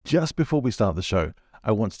just before we start the show,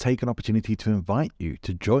 I want to take an opportunity to invite you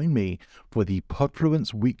to join me for the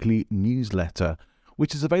Podfluence Weekly newsletter,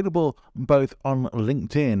 which is available both on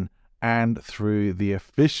LinkedIn and through the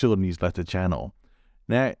official newsletter channel.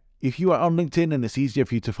 Now, if you are on LinkedIn and it's easier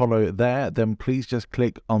for you to follow there, then please just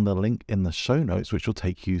click on the link in the show notes, which will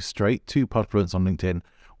take you straight to Podfluence on LinkedIn,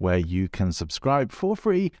 where you can subscribe for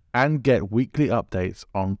free and get weekly updates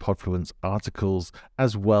on Podfluence articles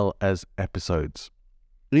as well as episodes.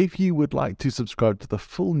 If you would like to subscribe to the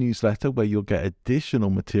full newsletter where you'll get additional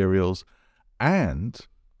materials and,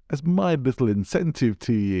 as my little incentive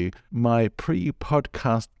to you, my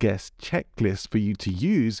pre-podcast guest checklist for you to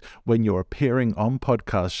use when you're appearing on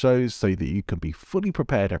podcast shows so that you can be fully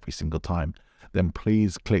prepared every single time, then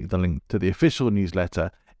please click the link to the official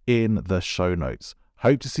newsletter in the show notes.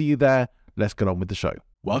 Hope to see you there. Let's get on with the show.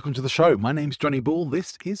 Welcome to the show. My name's Johnny Ball.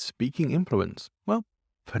 This is Speaking Influence. Well,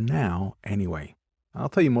 for now, anyway. I'll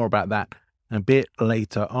tell you more about that a bit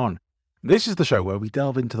later on. This is the show where we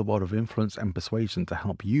delve into the world of influence and persuasion to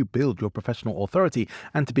help you build your professional authority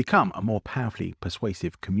and to become a more powerfully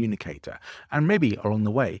persuasive communicator. And maybe along the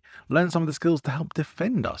way, learn some of the skills to help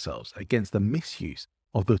defend ourselves against the misuse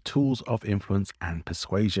of the tools of influence and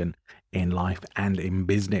persuasion in life and in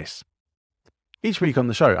business. Each week on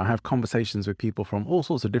the show, I have conversations with people from all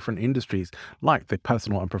sorts of different industries, like the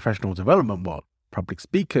personal and professional development world, public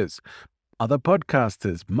speakers, other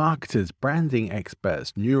podcasters, marketers, branding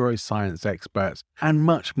experts, neuroscience experts, and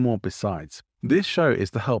much more besides. This show is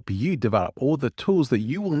to help you develop all the tools that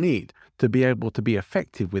you will need to be able to be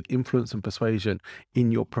effective with influence and persuasion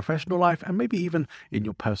in your professional life and maybe even in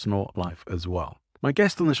your personal life as well. My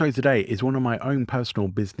guest on the show today is one of my own personal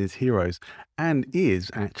business heroes and is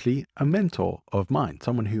actually a mentor of mine,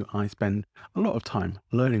 someone who I spend a lot of time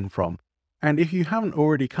learning from. And if you haven't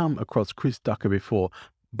already come across Chris Ducker before,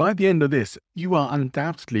 by the end of this, you are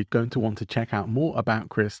undoubtedly going to want to check out more about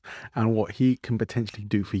Chris and what he can potentially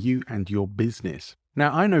do for you and your business.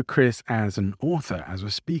 Now, I know Chris as an author, as a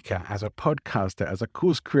speaker, as a podcaster, as a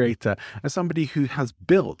course creator, as somebody who has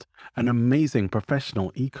built an amazing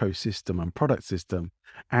professional ecosystem and product system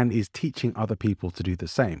and is teaching other people to do the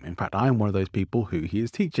same. In fact, I'm one of those people who he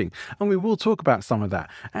is teaching, and we will talk about some of that.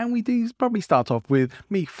 And we do probably start off with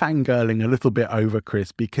me fangirling a little bit over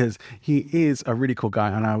Chris because he is a really cool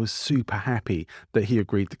guy, and I was super happy that he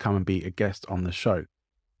agreed to come and be a guest on the show.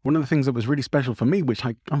 One of the things that was really special for me, which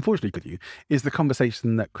I unfortunately could do, is the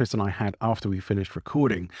conversation that Chris and I had after we finished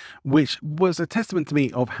recording, which was a testament to me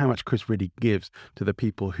of how much Chris really gives to the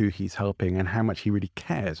people who he's helping and how much he really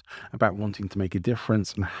cares about wanting to make a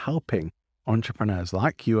difference and helping entrepreneurs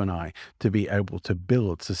like you and I to be able to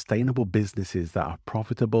build sustainable businesses that are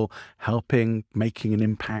profitable, helping, making an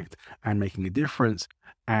impact and making a difference,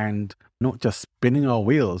 and not just spinning our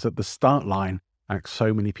wheels at the start line like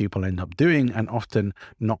so many people end up doing and often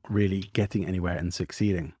not really getting anywhere and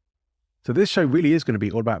succeeding. So this show really is going to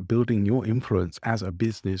be all about building your influence as a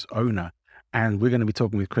business owner. And we're going to be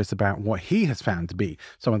talking with Chris about what he has found to be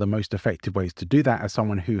some of the most effective ways to do that as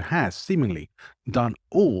someone who has seemingly done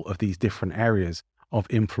all of these different areas of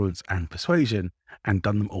influence and persuasion and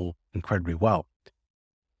done them all incredibly well.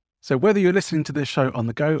 So whether you're listening to this show on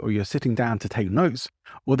the go or you're sitting down to take notes,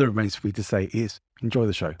 all that remains for me to say is enjoy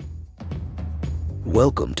the show.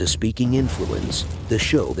 Welcome to Speaking Influence, the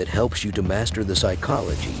show that helps you to master the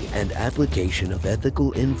psychology and application of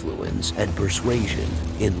ethical influence and persuasion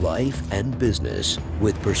in life and business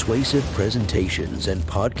with persuasive presentations and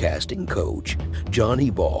podcasting coach,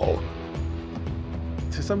 Johnny Ball.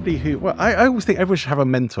 To somebody who, I always think everyone should have a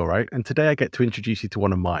mentor, right? And today I get to introduce you to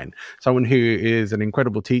one of mine, someone who is an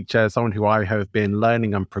incredible teacher, someone who I have been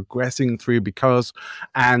learning and progressing through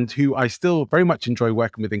and who I still very much enjoy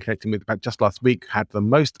working with and connecting with. Just last week, had the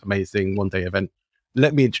most amazing one-day event.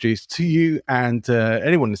 Let me introduce to you and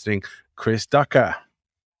anyone listening, Chris Ducker.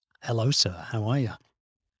 Hello, sir. How are you?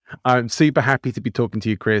 I'm super happy to be talking to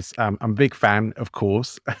you, Chris. I'm a big fan, of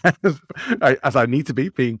course, as I need to be,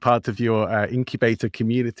 being part of your incubator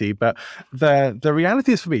community. But the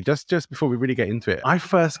reality is for me, just before we really get into it, I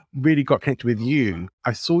first really got connected with you.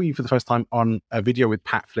 I saw you for the first time on a video with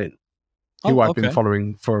Pat Flynn, who I've been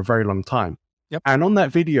following for a very long time. Yep. And on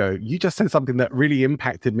that video, you just said something that really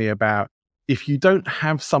impacted me about if you don't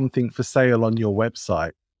have something for sale on your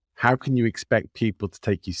website, how can you expect people to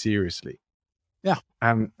take you seriously? Yeah.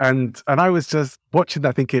 And I was just watching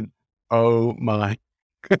that thinking, oh my,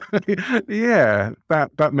 yeah,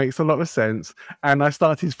 that makes a lot of sense. And I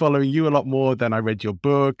started following you a lot more. Then I read your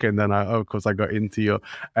book, and then of course I got into your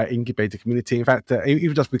incubator community. In fact,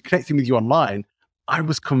 even just with connecting with you online, I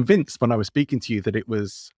was convinced when I was speaking to you that it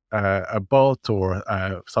was a bot or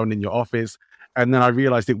someone in your office. And then I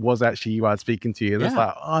realized it was actually you I was speaking to you. And it's Yeah.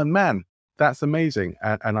 like, oh man, that's amazing.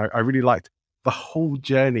 And I really liked the whole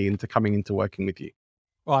journey into coming into working with you.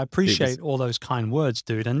 Well, I appreciate all those kind words,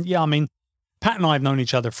 dude. And yeah, I mean, Pat and I have known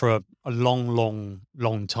each other for a long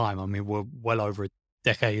time. I mean, we're well over a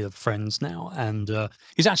decade of friends now. And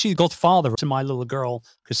he's actually the godfather to my little girl,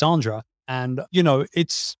 Cassandra. And, you know,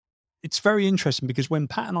 it's very interesting because when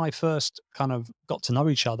Pat and I first kind of got to know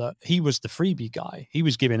each other, he was the freebie guy. He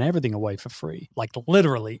was giving everything away for free, like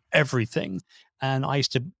literally everything. And I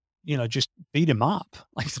used to, you know, just beat him up,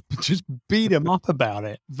 like just beat him up about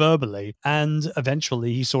it verbally. And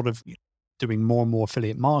eventually he sort of doing more and more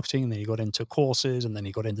affiliate marketing. And then he got into courses, and then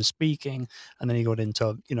he got into speaking, and then he got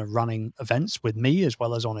into, you know, running events with me as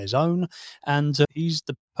well as on his own. And he's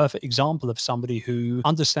the perfect example of somebody who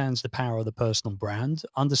understands the power of the personal brand,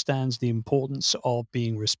 understands the importance of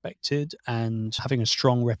being respected and having a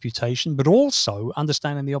strong reputation, but also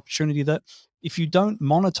understanding the opportunity that if you don't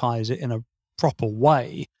monetize it in a proper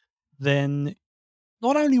way, then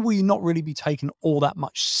not only will you not really be taken all that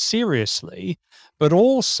much seriously, but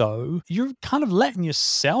also you're kind of letting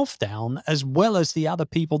yourself down as well as the other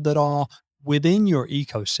people that are within your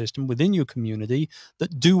ecosystem, within your community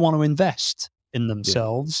that do want to invest in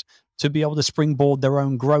themselves to be able to springboard their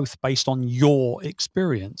own growth based on your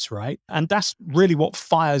experience, right? And that's really what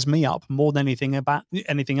fires me up more than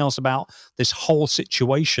anything else about this whole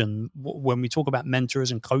situation. When we talk about mentors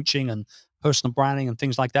and coaching and personal branding and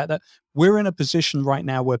things like that, that we're in a position right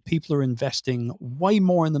now where people are investing way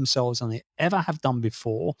more in themselves than they ever have done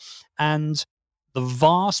before. And the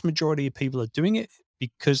vast majority of people are doing it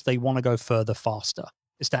because they want to go further faster.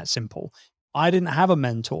 It's that simple. I didn't have a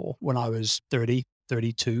mentor when I was 30,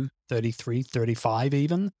 32, 33, 35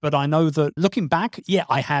 even. But I know that looking back, yeah,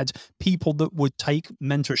 I had people that would take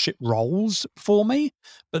mentorship roles for me,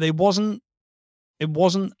 but it wasn't a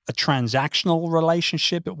transactional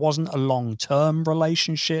relationship. It wasn't a long-term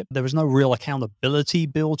relationship. There was no real accountability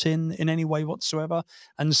built in any way whatsoever.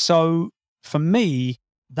 And so for me,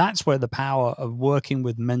 that's where the power of working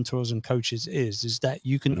with mentors and coaches is that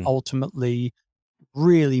you can ultimately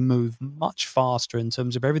really move much faster in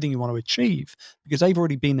terms of everything you want to achieve because they've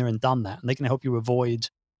already been there and done that, and they can help you avoid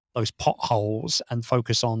those potholes and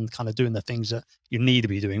focus on kind of doing the things that you need to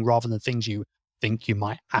be doing rather than the things you think you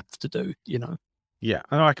might have to do, you know? Yeah,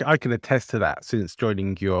 I can attest to that. Since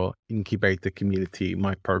joining your incubator community,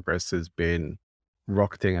 my progress has been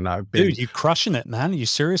rocketing, and I've been... Dude, you're crushing it, man. Are you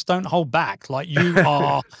serious? Don't hold back. Like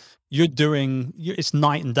it's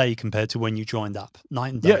night and day compared to when you joined up.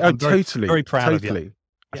 Night and day. Yeah, I'm totally. very proud of you. Yeah.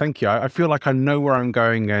 Thank you. I feel like I know where I'm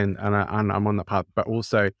going and I'm on that path, but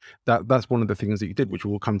also that's one of the things that you did, which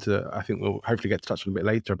we'll come to, I think we'll hopefully get to touch on a bit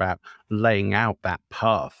later about laying out that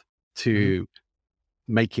path to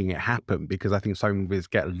making it happen, because I think some of us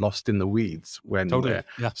get lost in the weeds when we're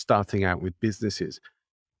starting out with businesses.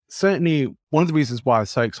 Certainly, one of the reasons why I'm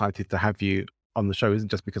so excited to have you on the show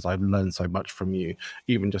isn't just because I've learned so much from you,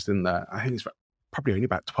 even just in I think it's probably only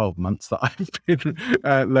about 12 months that I've been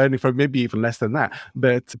learning from, maybe even less than that.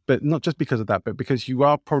 But not just because of that, but because you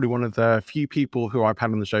are probably one of the few people who I've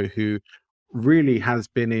had on the show who really has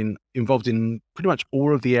been involved in pretty much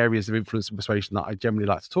all of the areas of influence and persuasion that I generally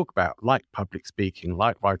like to talk about, like public speaking,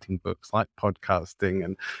 like writing books, like podcasting.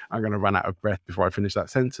 And I'm going to run out of breath before I finish that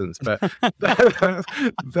sentence. But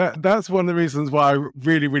that's one of the reasons why I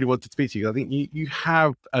really, really wanted to speak to you. I think you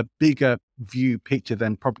have a bigger view picture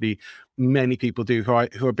than probably many people do who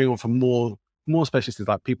are being on for more specialists,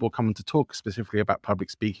 like people coming to talk specifically about public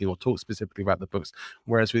speaking or talk specifically about the books.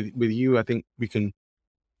 Whereas with you, I think we can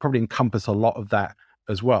probably encompass a lot of that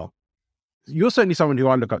as well. You're certainly someone who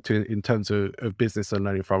I look up to in terms of business and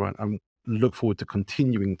learning from, and look forward to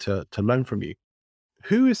continuing to learn from you.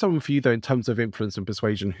 Who is someone for you, though, in terms of influence and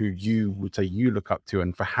persuasion, who you would say you look up to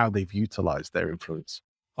and for how they've utilized their influence?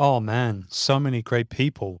 Oh man, so many great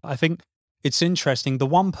people. I think it's interesting. The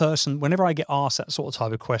one person, whenever I get asked that sort of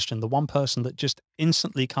type of question, the one person that just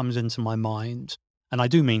instantly comes into my mind, and I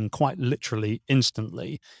do mean quite literally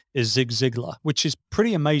instantly, is Zig Ziglar, which is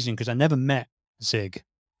pretty amazing because I never met Zig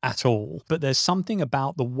at all. But there's something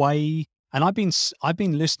about the way, and I've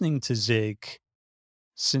been listening to Zig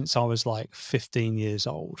since I was like 15 years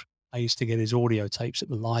old. I used to get his audio tapes at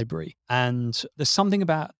the library, and there's something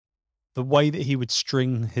about the way that he would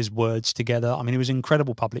string his words together. I mean, he was an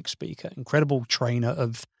incredible public speaker, incredible trainer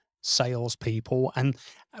of salespeople. And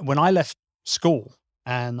when I left school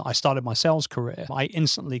and I started my sales career, I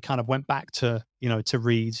instantly kind of went back to, to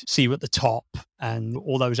read See You at the Top and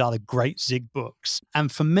all those other great Zig books.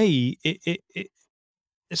 And for me,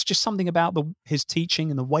 it's just something about his teaching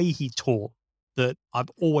and the way he taught that I've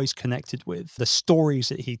always connected with, the stories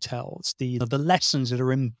that he tells, the lessons that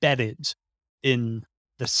are embedded in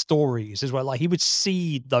the stories as well. Like he would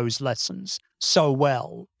seed those lessons so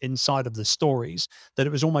well inside of the stories that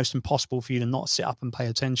it was almost impossible for you to not sit up and pay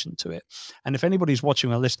attention to it. And if anybody's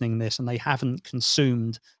watching or listening to this and they haven't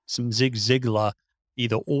consumed some Zig Ziglar,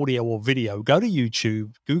 either audio or video, go to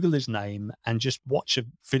YouTube, Google his name, and just watch a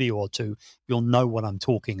video or two. You'll know what I'm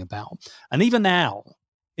talking about. And even now,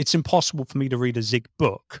 it's impossible for me to read a Zig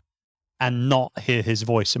book and not hear his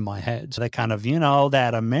voice in my head. So they kind of,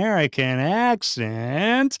 that American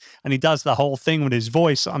accent. And he does the whole thing with his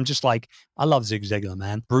voice. I'm just like, I love Zig Ziglar,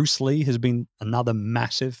 man. Bruce Lee has been another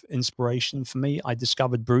massive inspiration for me. I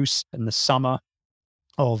discovered Bruce in the summer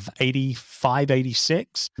of 85,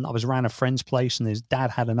 86. And I was around a friend's place and his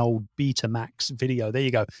dad had an old Betamax video. There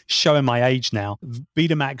you go. Showing my age now.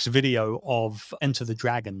 Betamax video of Enter the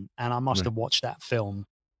Dragon. And I must have watched that film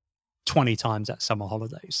 20 times at summer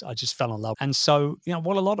holidays. I just fell in love. And so,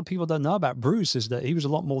 what a lot of people don't know about Bruce is that he was a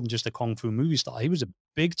lot more than just a Kung Fu movie star. He was a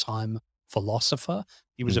big time philosopher.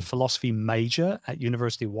 He was a philosophy major at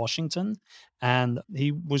University of Washington. And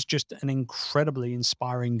he was just an incredibly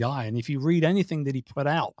inspiring guy. And if you read anything that he put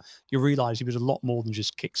out, you realize he was a lot more than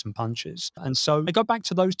just kicks and punches. And so I go back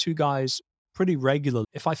to those two guys pretty regularly.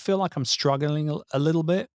 If I feel like I'm struggling a little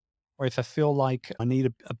bit, or if I feel like I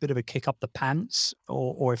need a bit of a kick up the pants,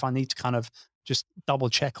 or if I need to kind of just double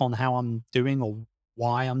check on how I'm doing or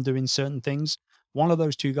why I'm doing certain things, one of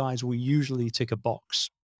those two guys will usually tick a box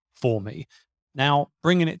for me. Now,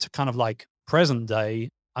 bringing it to kind of like present day,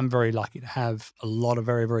 I'm very lucky to have a lot of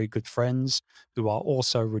very, very good friends who are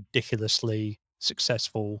also ridiculously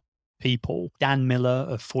successful people. Dan Miller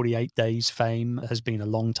of 48 Days fame has been a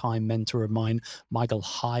longtime mentor of mine. Michael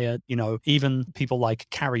Hyatt, even people like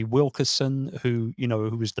Carrie Wilkerson, who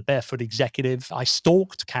was the Barefoot Executive. I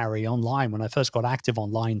stalked Carrie online when I first got active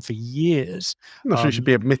online for years. I'm not sure you should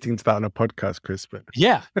be admitting to that on a podcast, Chris, but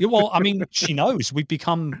yeah. Well, I mean, she knows we're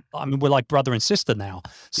like brother and sister now.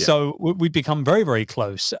 Yeah. So we've become very, very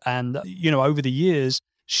close. And, over the years,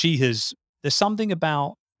 there's something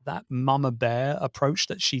about that mama bear approach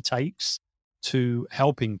that she takes to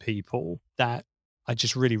helping people that I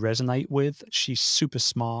just really resonate with. She's super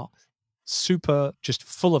smart, super just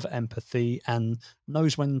full of empathy, and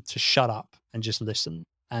knows when to shut up and just listen.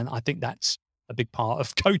 And I think that's a big part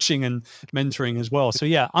of coaching and mentoring as well. So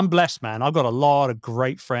yeah, I'm blessed, man. I've got a lot of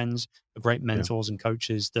great friends, great mentors and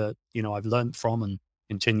coaches that, I've learned from and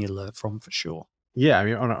continue to learn from for sure. Yeah, I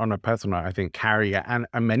mean, on a personal note, I think Carrie and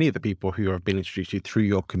many of the people who have been introduced to you through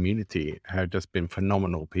your community have just been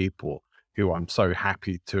phenomenal people who I'm so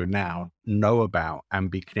happy to now know about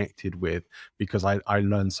and be connected with, because I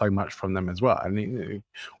learn so much from them as well. And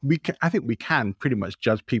I think we can pretty much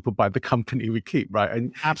judge people by the company we keep, right?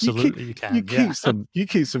 And absolutely, you can. You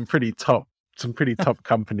keep some pretty top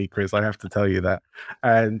company, Chris. I have to tell you that.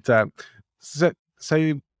 And so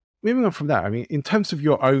moving on from that, I mean, in terms of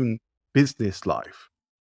your own business life,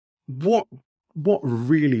 what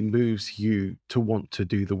really moves you to want to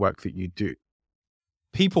do the work that you do?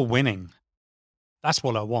 People winning. That's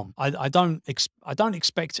what I want. I don't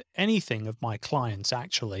expect anything of my clients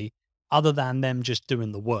actually, other than them just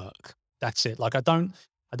doing the work. That's it. Like I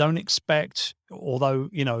don't expect, although,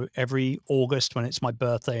 every August when it's my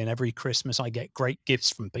birthday and every Christmas, I get great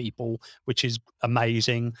gifts from people, which is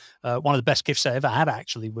amazing. One of the best gifts I ever had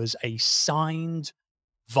actually was a signed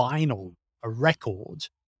vinyl, a record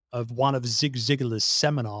of one of Zig Ziglar's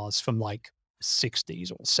seminars from like 60s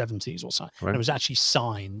or 70s or something. Right. And it was actually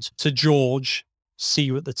signed to George, see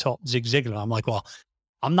you at the top, Zig Ziglar. I'm like, well,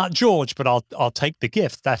 I'm not George, but I'll take the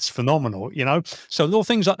gift. That's phenomenal, So little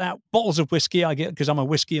things like that. Bottles of whiskey I get, because I'm a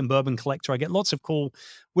whiskey and bourbon collector. I get lots of cool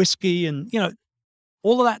whiskey and,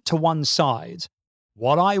 all of that to one side.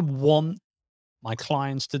 What I want my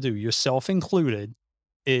clients to do, yourself included,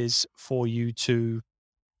 is for you to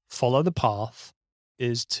follow the path,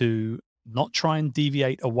 is to not try and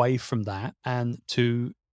deviate away from that, and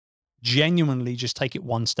to genuinely just take it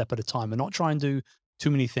one step at a time and not try and do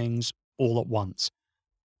too many things all at once.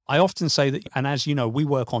 I often say that, and as you know, we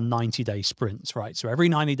work on 90-day sprints, right? So every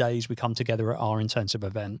 90 days we come together at our intensive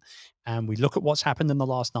event and we look at what's happened in the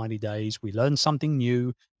last 90 days. We learn something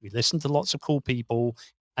new. We listen to lots of cool people,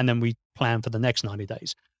 and then we plan for the next 90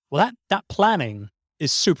 days. Well, that planning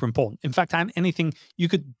is super important. In fact, anything, you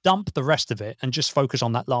could dump the rest of it and just focus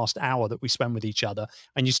on that last hour that we spend with each other,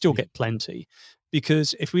 and you still get plenty.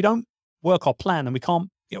 Because if we don't work our plan, and we can't,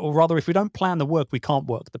 or rather, if we don't plan the work, we can't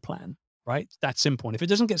work the plan, right? That's simple. And if it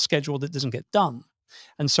doesn't get scheduled, it doesn't get done.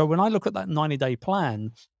 And so when I look at that 90-day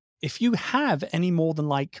plan, if you have any more than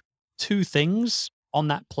like 2 things on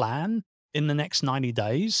that plan, in the next 90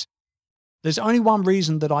 days, there's only one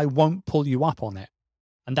reason that I won't pull you up on it.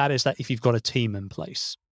 And that is that if you've got a team in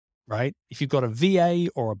place, right? If you've got a VA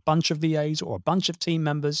or a bunch of VAs or a bunch of team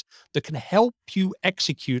members that can help you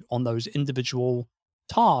execute on those individual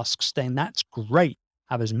tasks, then that's great.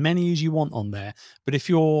 Have as many as you want on there. But if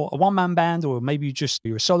you're a one-man band, or maybe you're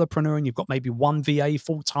a solopreneur and you've got maybe one VA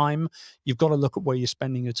full-time, you've got to look at where you're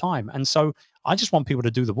spending your time. And so I just want people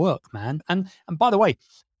to do the work, man. And by the way,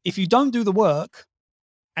 if you don't do the work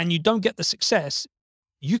and you don't get the success,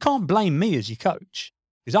 you can't blame me as your coach,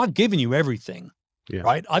 because I've given you everything,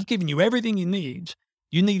 right? I've given you everything you need.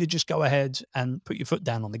 You need to just go ahead and put your foot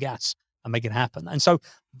down on the gas and make it happen. And so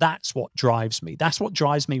that's what drives me. That's what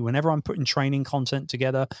drives me whenever I'm putting training content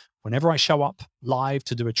together, whenever I show up live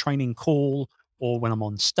to do a training call, or when I'm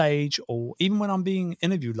on stage, or even when I'm being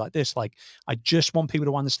interviewed like this. Like, I just want people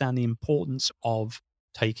to understand the importance of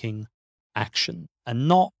taking action and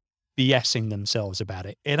not BSing themselves about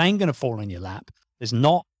it. It ain't going to fall in your lap. There's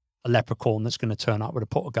not a leprechaun that's going to turn up with a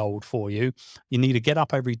pot of gold for you. You need to get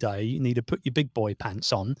up every day. You need to put your big boy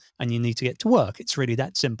pants on, and you need to get to work. It's really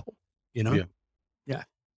that simple, you know? Yeah.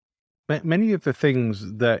 Many of the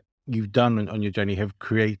things that you've done on your journey have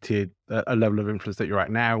created a level of influence that you're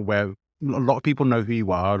at now, where a lot of people know who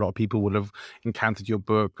you are. A lot of people will have encountered your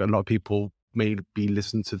book. A lot of people maybe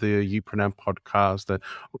listen to the Youpreneur podcast. That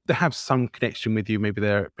they have some connection with you. Maybe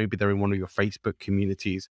they're in one of your Facebook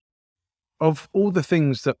communities. Of all the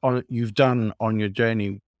things that you've done on your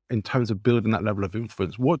journey in terms of building that level of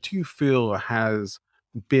influence, what do you feel has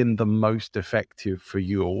been the most effective for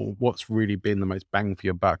you, or what's really been the most bang for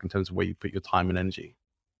your buck in terms of where you put your time and energy?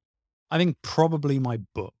 I think probably my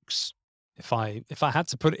books. If I had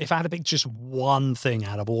to pick just one thing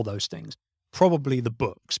out of all those things, probably the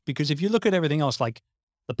books. Because if you look at everything else, like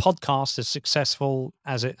the podcast, as successful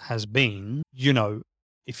as it has been,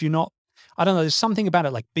 if you're not, I don't know, there's something about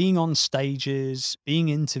it, like being on stages, being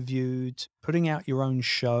interviewed, putting out your own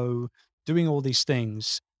show, doing all these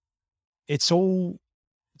things. It's all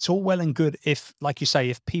well and good if, like you say,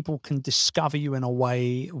 if people can discover you in a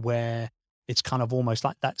way where it's kind of almost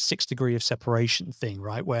like that 6 degree of separation thing,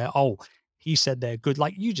 right? Where, oh, he said they're good.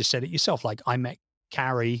 Like you just said it yourself. Like, I met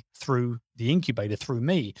Carrie through the incubator, through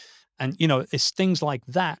me. And, it's things like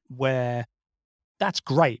that where that's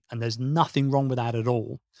great. And there's nothing wrong with that at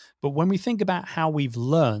all. But when we think about how we've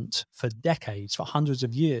learned for decades, for hundreds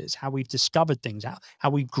of years, how we've discovered things, how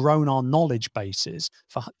we've grown our knowledge bases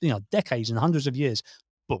for, decades and hundreds of years,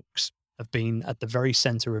 books have been at the very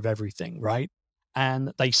center of everything, right?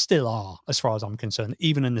 And they still are, as far as I'm concerned,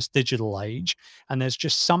 even in this digital age. And there's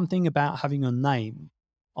just something about having a name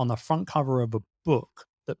on the front cover of a book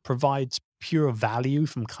that provides pure value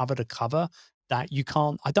from cover to cover that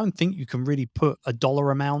I don't think you can really put a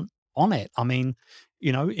dollar amount on it. I mean,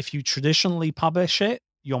 if you traditionally publish it,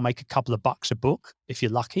 you'll make a couple of bucks a book if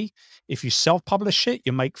you're lucky. If you self-publish it,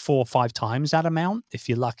 you make 4 or 5 times that amount if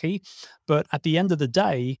you're lucky. But at the end of the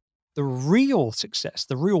day, the real success,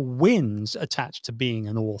 the real wins attached to being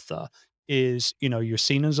an author is, you're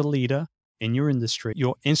seen as a leader in your industry.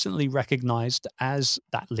 You're instantly recognized as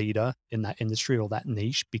that leader in that industry or that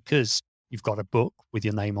niche because you've got a book with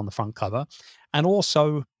your name on the front cover. And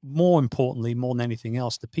also, more importantly, more than anything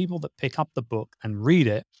else, the people that pick up the book and read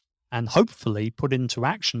it and hopefully put into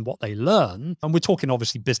action what they learn, and we're talking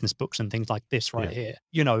obviously business books and things like this right here,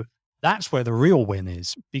 that's where the real win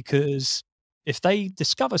is. Because if they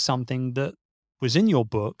discover something that was in your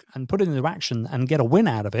book and put it into action and get a win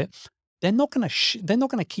out of it, they're not going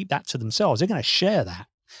to keep that to themselves. They're going to share that.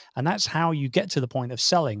 And that's how you get to the point of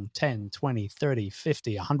selling 10, 20, 30,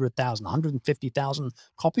 50, 100,000, 150,000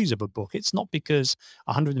 copies of a book. It's not because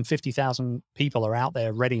 150,000 people are out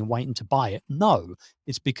there ready and waiting to buy it. No,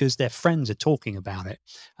 it's because their friends are talking about it.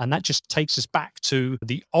 And that just takes us back to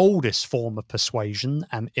the oldest form of persuasion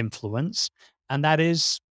and influence, and that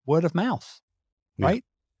is word of mouth, right?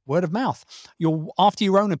 Word of mouth. After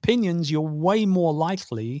your own opinions, you're way more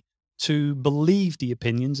likely to believe the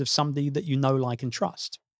opinions of somebody that you know, like, and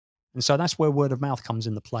trust. And so that's where word of mouth comes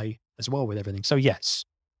into play as well with everything. So yes,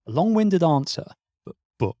 a long-winded answer, but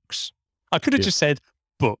books. I could have just said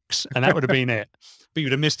books and that would have been it. But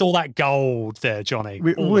you'd have missed all that gold there, Johnny.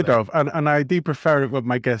 We would have. And I do prefer it when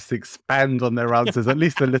my guests expand on their answers, at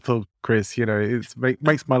least a little, Chris. It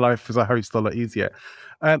makes my life as a host a lot easier.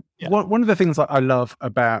 One of the things that I love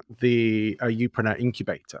about the Youpreneur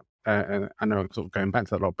incubator, and I know I'm sort of going back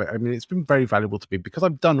to that a lot, but I mean, it's been very valuable to me because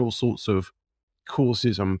I've done all sorts of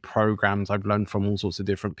courses and programs. I've learned from all sorts of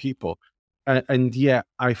different people. And yet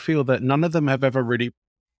I feel that none of them have ever really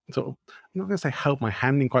sort of, I'm not going to say held my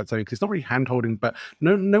hand in quite so, because it's not really hand holding, but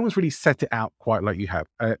no one's really set it out quite like you have,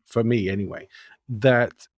 for me anyway,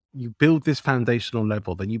 that you build this foundational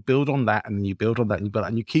level, then you build on that, and then you build on that, and you build,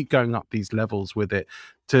 and you keep going up these levels with it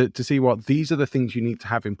to see what these are the things you need to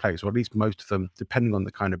have in place, or at least most of them, depending on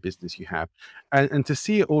the kind of business you have. And to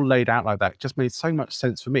see it all laid out like that just made so much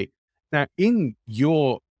sense for me. Now, in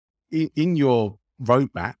your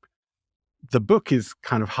roadmap, the book is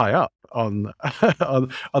kind of high up on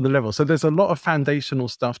on the level. So there's a lot of foundational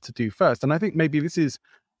stuff to do first. And I think maybe this is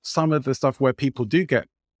some of the stuff where people do get,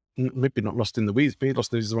 maybe not lost in the weeds, maybe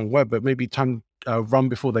lost in the weeds is the wrong word, but maybe time run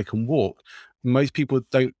before they can walk. Most people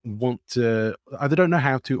don't want to, either don't know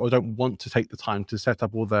how to, or don't want to take the time to set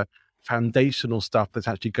up all the foundational stuff that's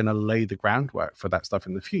actually going to lay the groundwork for that stuff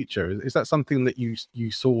in the future. Is that something that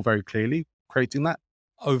you saw very clearly creating that?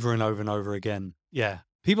 Over and over and over again. Yeah.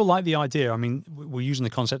 People like the idea. I mean, we're using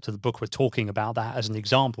the concept of the book. We're talking about that as an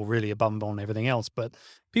example, really above and beyond everything else. But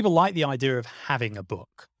people like the idea of having a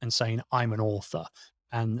book and saying, I'm an author,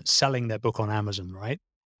 and selling their book on Amazon, right?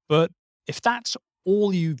 But if that's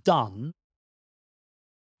all you've done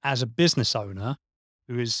as a business owner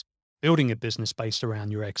who is building a business based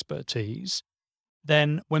around your expertise,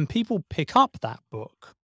 then when people pick up that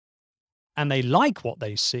book and they like what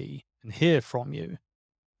they see and hear from you,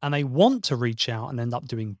 and they want to reach out and end up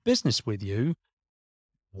doing business with you,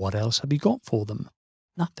 what else have you got for them?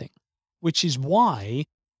 Nothing. Which is why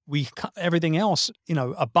we cut everything else,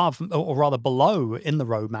 above, or rather below in the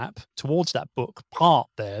roadmap towards that book part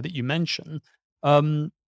there that you mentioned,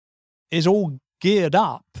 is all geared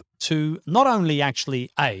up to not only actually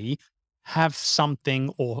have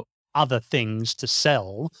something or other things to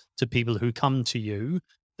sell to people who come to you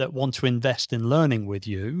that want to invest in learning with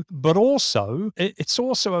you, but also it's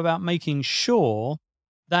also about making sure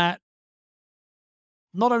that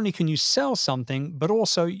not only can you sell something, but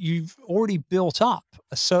also you've already built up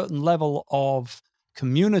a certain level of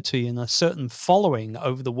community and a certain following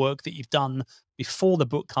over the work that you've done before the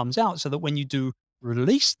book comes out, so that when you do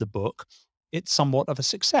release the book, it's somewhat of a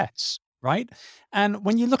success, right? And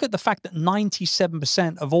when you look at the fact that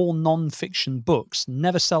 97% of all nonfiction books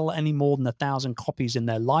never sell any more than 1,000 copies in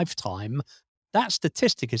their lifetime, that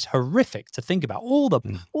statistic is horrific to think about.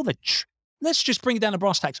 Let's just bring it down to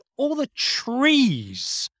brass tacks. All the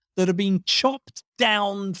trees that have been chopped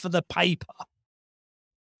down for the paper,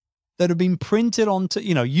 that have been printed onto,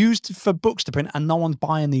 used for books to print, and no one's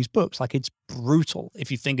buying these books. Like, it's brutal if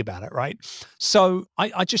you think about it, right? So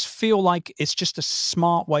I just feel like it's just a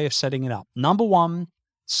smart way of setting it up. Number one,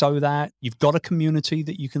 so that you've got a community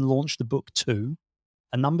that you can launch the book to.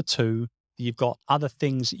 And number two, that you've got other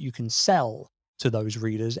things that you can sell to those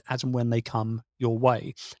readers as and when they come your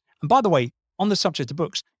way. And by the way, on the subject of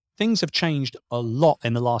books, things have changed a lot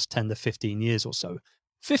in the last 10 to 15 years or so.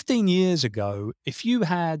 15 years ago, if you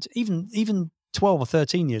had, even 12 or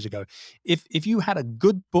 13 years ago, if you had a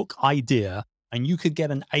good book idea and you could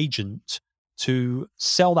get an agent to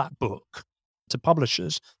sell that book to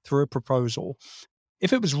publishers through a proposal,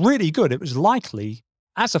 if it was really good, it was likely,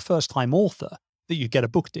 as a first-time author, that you'd get a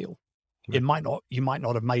book deal. Right. You might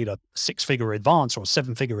not have made a 6-figure advance or a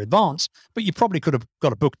 7-figure advance, but you probably could have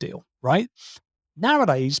got a book deal, right?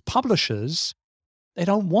 Nowadays, publishers, they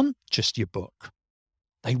don't want just your book.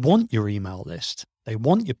 They want your email list. They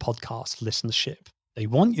want your podcast listenership. They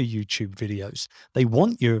want your YouTube videos. They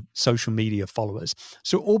want your social media followers.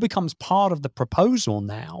 So it all becomes part of the proposal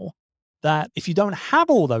now, that if you don't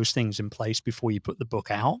have all those things in place before you put the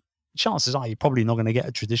book out, chances are you're probably not going to get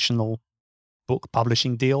a traditional book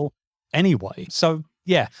publishing deal anyway. So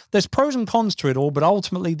yeah, there's pros and cons to it all, but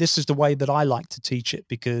ultimately this is the way that I like to teach it,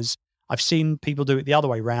 because I've seen people do it the other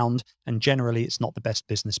way around, and generally it's not the best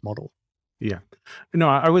business model. Yeah. No,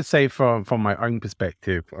 I would say from my own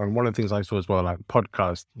perspective, and one of the things I saw as well, like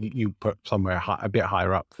podcast, you put somewhere a bit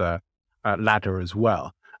higher up the ladder as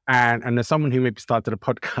well. And as someone who maybe started a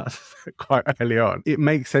podcast quite early on, it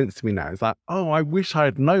makes sense to me now. It's like, oh, I wish I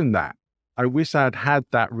had known that. I wish I'd had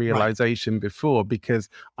that realization before, because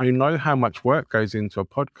I know how much work goes into a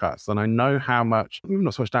podcast, and I know how much, maybe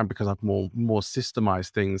not so much down because I've more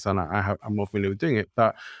systemized things and I'm more familiar with doing it,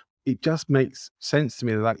 but it just makes sense to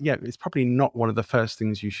me that, yeah, it's probably not one of the first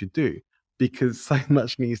things you should do, because so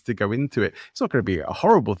much needs to go into it. It's not going to be a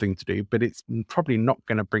horrible thing to do, but it's probably not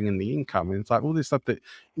going to bring in the income. And it's like all this stuff that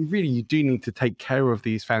you do need to take care of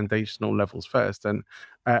these foundational levels first. And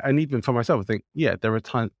even for myself, I think, yeah, there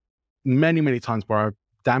are many times where I've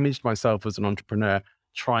damaged myself as an entrepreneur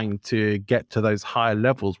trying to get to those higher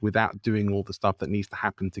levels without doing all the stuff that needs to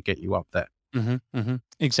happen to get you up there.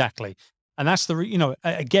 Exactly. And that's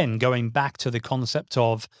again, going back to the concept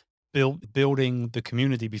of building the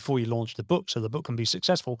community before you launch the book so the book can be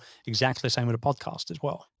successful. Exactly the same with a podcast as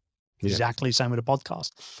well. Yeah. Exactly the same with a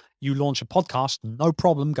podcast. You launch a podcast, no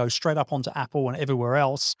problem, go straight up onto Apple and everywhere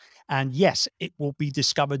else. And yes, it will be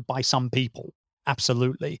discovered by some people.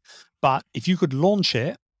 Absolutely. But if you could launch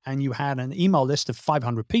it and you had an email list of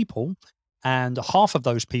 500 people and half of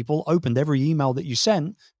those people opened every email that you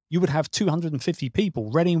sent, you would have 250 people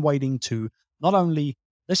ready and waiting to not only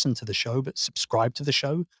listen to the show, but subscribe to the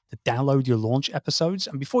show, to download your launch episodes.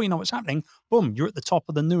 And before you know what's happening, boom, you're at the top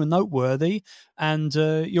of the new and noteworthy, and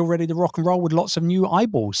you're ready to rock and roll with lots of new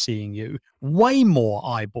eyeballs seeing you. Way more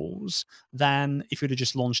eyeballs than if you'd have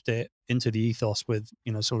just launched it into the ethos with,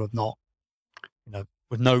 sort of not,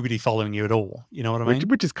 with nobody following you at all. You know what I mean?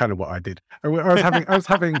 Which is kind of what I did. I was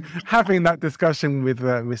having that discussion with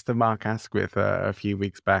Mr. Mark Asquith a few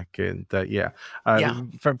weeks back, and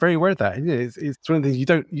very aware of that. It's one of the things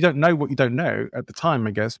you don't know what you don't know at the time,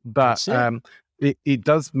 I guess, but it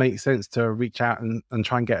does make sense to reach out and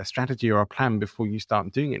try and get a strategy or a plan before you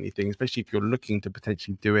start doing anything, especially if you're looking to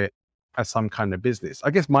potentially do it as some kind of business.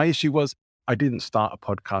 I guess my issue was I didn't start a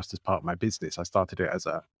podcast as part of my business. I started it as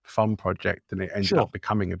a fun project, and it ended up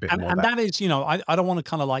becoming a bit more. And that is, I don't want to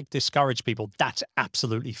kind of like discourage people. That's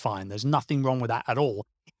absolutely fine. There's nothing wrong with that at all.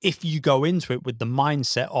 If you go into it with the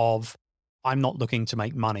mindset of, I'm not looking to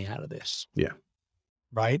make money out of this. Yeah.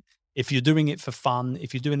 Right. If you're doing it for fun,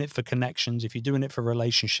 if you're doing it for connections, if you're doing it for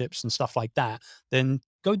relationships and stuff like that, then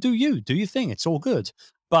go do your thing. It's all good.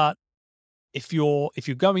 But if you're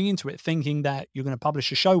going into it thinking that you're going to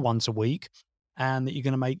publish a show once a week and that you're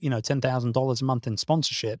going to make, $10,000 a month in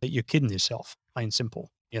sponsorship, that you're kidding yourself, plain simple,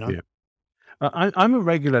 Yeah. I'm a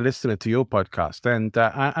regular listener to your podcast, and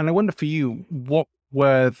I wonder for you, what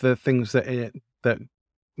were the things that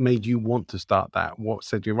made you want to start that? What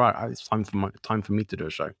said you're right? It's time for me to do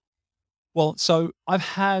a show. Well, so I've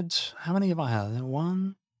had, how many have I had?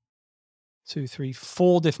 1, 2, 3,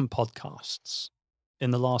 4 different podcasts in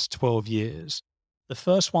the last 12 years. The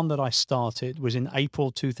first one that I started was in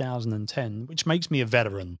April 2010, which makes me a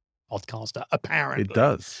veteran podcaster, apparently. It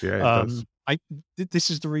does. Yeah, it does. This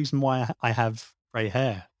is the reason why I have gray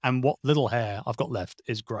hair, and what little hair I've got left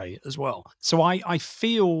is gray as well. So I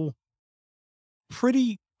feel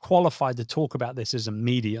pretty qualified to talk about this as a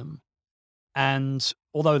medium. And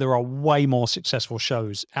although there are way more successful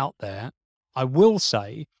shows out there, I will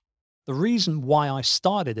say the reason why I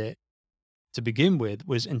started it to begin with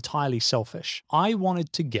was entirely selfish. I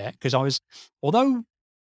wanted to get, because although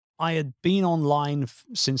I had been online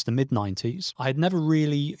since the mid-90s, I had never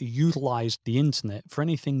really utilized the internet for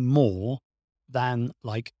anything more than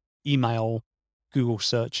like email, Google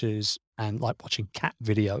searches, and like watching cat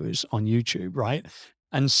videos on YouTube, right?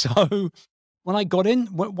 And so when I got in,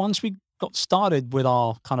 once we got started with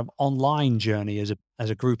our kind of online journey as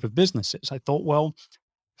a group of businesses, I thought, well,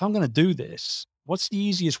 if I'm going to do this, what's the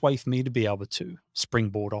easiest way for me to be able to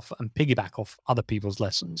springboard off and piggyback off other people's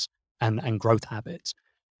lessons and growth habits?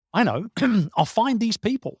 I know, I'll find these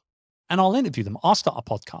people and I'll interview them. I'll start a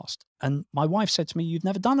podcast. And my wife said to me, you've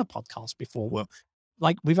never done a podcast before. Well,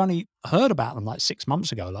 like, we've only heard about them like 6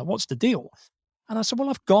 months ago. Like, what's the deal? And I said, well,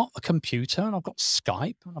 I've got a computer and I've got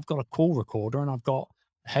Skype and I've got a call recorder and I've got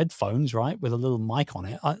headphones, right, with a little mic on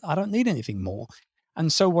it. I don't need anything more.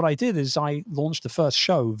 And so what I did is I launched the first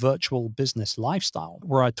show, Virtual Business Lifestyle,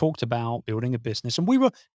 where I talked about building a business. And we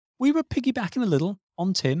were piggybacking a little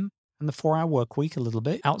on Tim and the 4-hour work week a little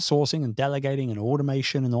bit, outsourcing and delegating and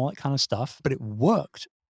automation and all that kind of stuff. But it worked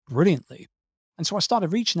brilliantly. And so I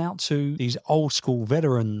started reaching out to these old school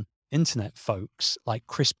veteran internet folks like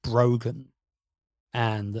Chris Brogan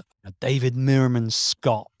and David Merriman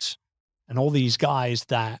Scott and all these guys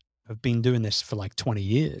that have been doing this for like 20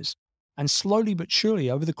 years. And slowly but surely,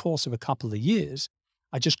 over the course of a couple of years,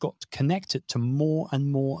 I just got connected to more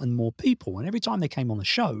and more and more people. And every time they came on the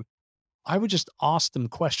show, I would just ask them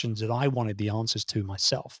questions that I wanted the answers to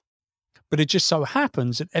myself. But it just so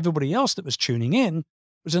happens that everybody else that was tuning in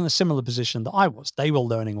was in a similar position that I was. They were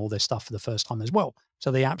learning all this stuff for the first time as well.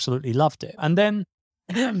 So they absolutely loved it. And then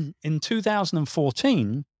in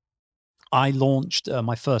 2014, I launched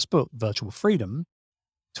my first book, Virtual Freedom,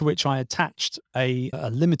 to which I attached a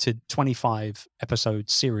limited 25 episode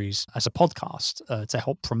series as a podcast to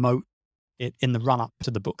help promote it in the run up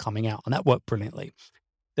to the book coming out. And that worked brilliantly.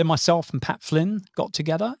 Then myself and Pat Flynn got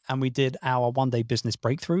together and we did our One Day Business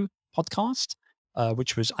Breakthrough podcast,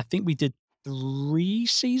 which was, I think we did 3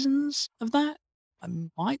 seasons of that. I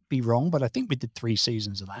might be wrong, but I think we did 3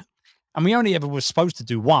 seasons of that. And we only ever were supposed to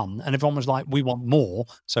do 1. And everyone was like, we want more.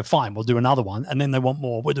 So fine, we'll do another one. And then they want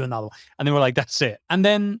more. We'll do another one. And then we're like, that's it. And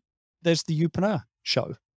then there's the Youpreneur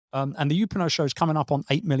show. And the Upino show is coming up on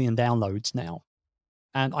 8 million downloads now.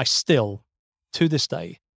 And I still, to this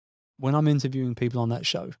day, when I'm interviewing people on that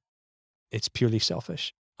show, it's purely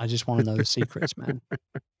selfish. I just want to know the secrets, man.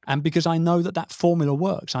 And because I know that that formula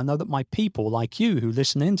works, I know that my people like you who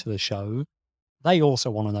listen into the show, they also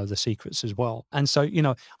want to know the secrets as well. And so,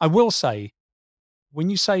 I will say, when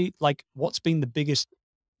you say like, what's been the biggest,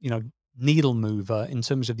 needle mover in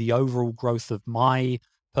terms of the overall growth of my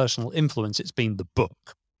personal influence, it's been the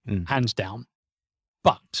book, hands down.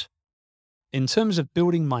 But in terms of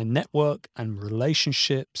building my network and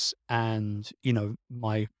relationships and,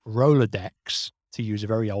 my Rolodex, to use a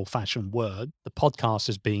very old-fashioned word, the podcast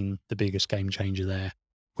has been the biggest game changer there,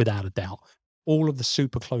 without a doubt. All of the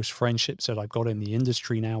super close friendships that I've got in the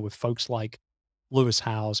industry now with folks like Lewis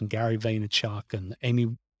Howes and Gary Vaynerchuk and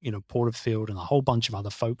Amy, Porterfield and a whole bunch of other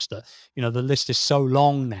folks that, the list is so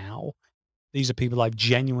long now. These are people I've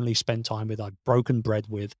genuinely spent time with, I've broken bread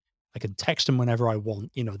with. I can text them whenever I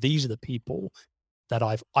want. These are the people that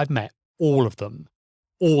I've met, all of them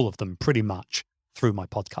pretty much through my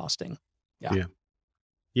podcasting.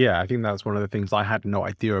 Yeah, I think that's one of the things I had no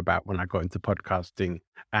idea about when I got into podcasting,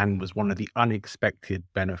 and was one of the unexpected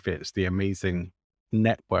benefits, the amazing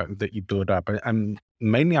network that you build up. And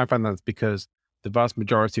mainly I found that's because the vast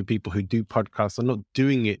majority of people who do podcasts are not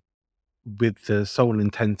doing it with the sole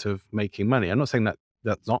intent of making money. I'm not saying that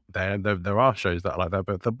that's not there. There are shows that are like that,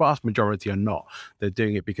 but the vast majority are not. They're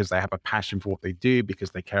doing it because they have a passion for what they do, because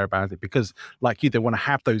they care about it, because like you, they want to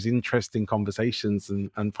have those interesting conversations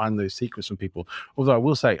and find those secrets from people. Although I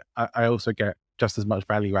will say, I also get just as much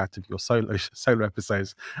value out of your solo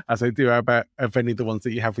episodes as I do about of any of the ones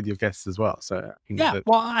that you have with your guests as well. So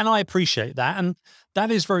well, and I appreciate that. And that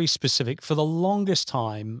is very specific. For the longest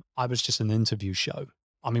time, I was just an interview show.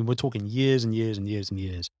 I mean, we're talking years and years and years and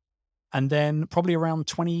years. And then probably around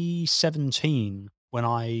 2017, when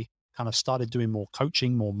I kind of started doing more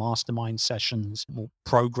coaching, more mastermind sessions, more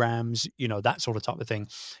programs, that sort of type of thing,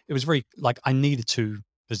 it was very like I needed to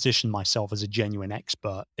position myself as a genuine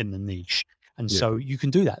expert in the niche. And so you can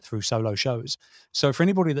do that through solo shows. So for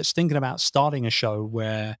anybody that's thinking about starting a show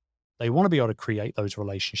where they want to be able to create those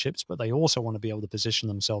relationships, but they also want to be able to position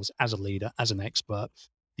themselves as a leader, as an expert,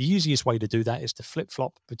 the easiest way to do that is to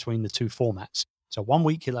flip-flop between the two formats. So one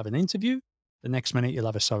week you'll have an interview, the next minute you'll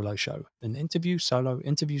have a solo show, then interview, solo,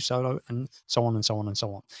 and so on and so on and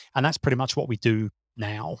so on. And that's pretty much what we do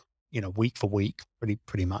now, week for week,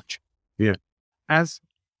 pretty much. Yeah. As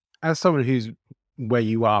someone who's where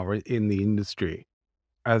you are in the industry,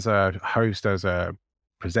 as a host, as a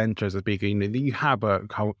presenter, as a speaker, you have a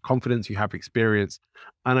confidence, you have experience.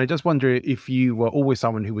 And I just wonder if you were always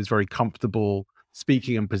someone who was very comfortable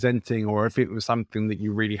speaking and presenting, or if it was something that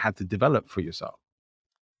you really had to develop for yourself.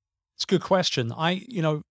 It's a good question.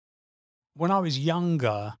 When I was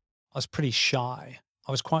younger, I was pretty shy.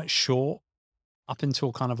 I was quite short up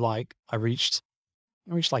until kind of like I reached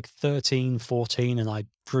like 13, 14, and I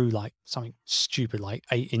grew like something stupid, like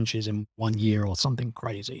 8 inches in 1 year or something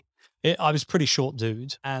crazy. I was pretty short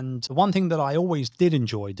dude. And the one thing that I always did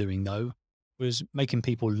enjoy doing though was making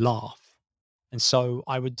people laugh. And so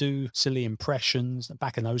I would do silly impressions.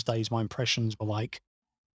 Back in those days, my impressions were like,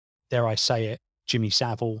 dare I say it, Jimmy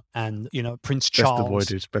Savile and, Prince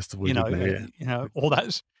Charles. Best avoided. All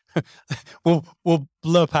that. we'll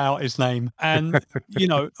blurp out his name. And,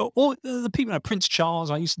 all the people, Prince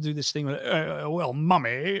Charles, I used to do this thing with, well,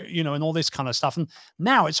 mummy, and all this kind of stuff. And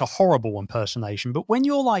now it's a horrible impersonation. But when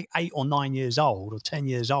you're like 8 or 9 years old or 10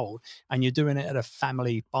 years old and you're doing it at a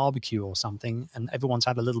family barbecue or something and everyone's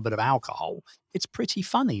had a little bit of alcohol, it's pretty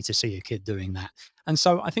funny to see a kid doing that. And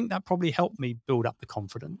so I think that probably helped me build up the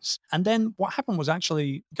confidence. And then what happened was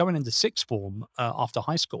actually going into sixth form after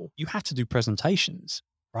high school, you had to do presentations.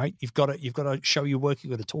 Right? You've got to show your work.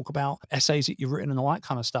 You've got to talk about essays that you've written and all that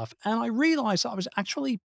kind of stuff. And I realized that I was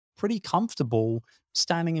actually pretty comfortable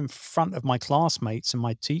standing in front of my classmates and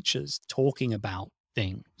my teachers talking about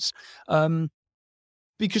things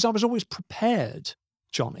because I was always prepared,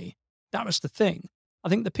 Johnny. That was the thing. I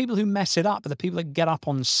think the people who mess it up are the people that get up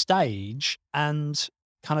on stage and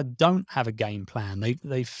kind of don't have a game plan.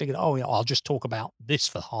 They figured, I'll just talk about this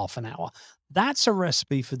for half an hour. That's a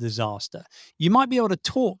recipe for disaster. You might be able to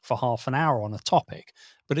talk for half an hour on a topic,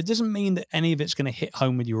 but it doesn't mean that any of it's going to hit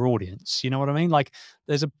home with your audience. You know what I mean? Like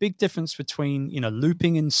there's a big difference between,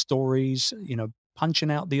 looping in stories,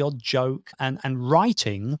 punching out the odd joke and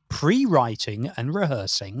writing, pre-writing and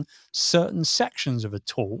rehearsing certain sections of a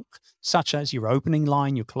talk, such as your opening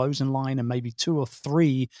line, your closing line, and maybe 2 or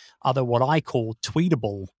 3 other what I call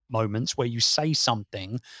tweetable moments where you say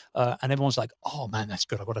something and everyone's like, oh man, that's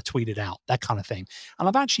good, I've got to tweet it out, that kind of thing. And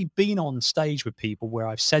I've actually been on stage with people where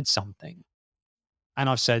I've said something and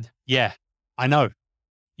I've said, yeah, I know.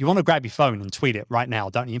 You want to grab your phone and tweet it right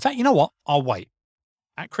now, don't you? In fact, you know what? I'll wait.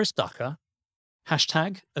 At Chris Ducker,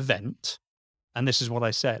 #event, and this is what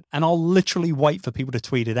I said. And I'll literally wait for people to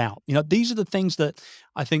tweet it out. You know, these are the things that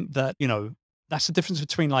I think that, you know, that's the difference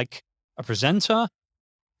between like a presenter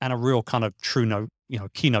and a real kind of true note, you know,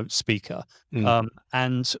 keynote speaker.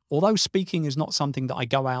 And although speaking is not something that I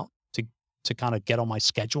go out to kind of get on my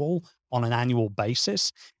schedule on an annual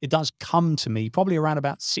basis, it does come to me probably around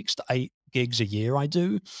about 6 to 8 gigs a year I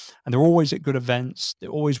do. And they're always at good events. They're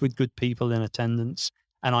always with good people in attendance.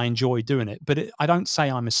 And I enjoy doing it. But I don't say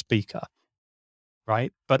I'm a speaker,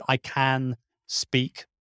 right? But I can speak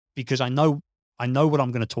because I know what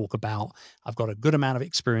I'm going to talk about. I've got a good amount of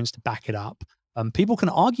experience to back it up. People can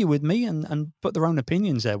argue with me and put their own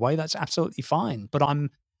opinions their way. That's absolutely fine. But I'm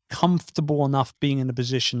comfortable enough being in a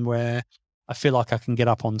position where I feel like I can get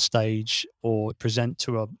up on stage or present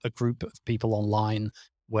to a group of people online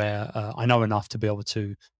where I know enough to be able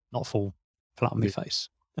to not fall flat on my face.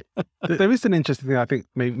 There is an interesting thing I think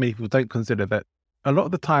many people don't consider, that a lot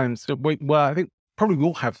of the times, well, I think probably we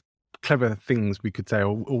all have clever things we could say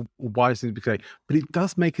or wise things we could say, but it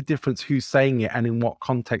does make a difference who's saying it and in what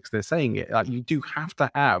context they're saying it. Like, you do have to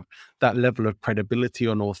have that level of credibility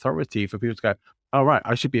and authority for people to go, all right,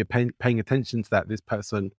 I should be paying attention to that. This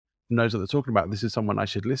person knows what they're talking about. This is someone I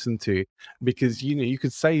should listen to. Because, you know, you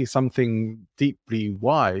could say something deeply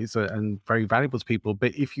wise and very valuable to people,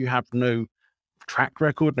 but if you have no track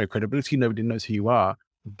record, no credibility, nobody knows who you are,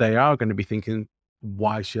 they are going to be thinking,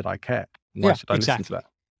 why should I care? Why should I listen to that?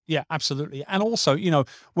 Yeah, absolutely. And also, you know,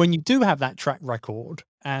 when you do have that track record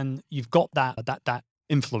and you've got that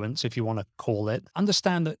influence, if you want to call it,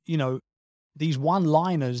 understand that, you know, these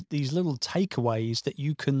one-liners, these little takeaways that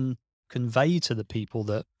you can convey to the people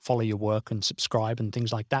that follow your work and subscribe and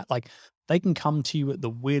things like that, like they can come to you at the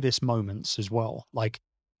weirdest moments as well. Like,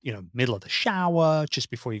 you know, middle of the shower, just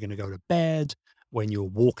before you're going to go to bed, when you're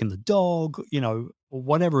walking the dog, you know, or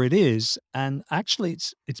whatever it is. And actually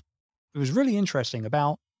it was really interesting.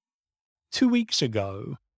 About 2 weeks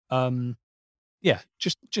ago,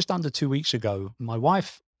 just under 2 weeks ago, my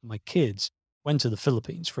wife, my kids went to the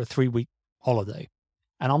Philippines for a 3-week holiday,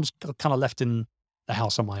 and I was kind of left in the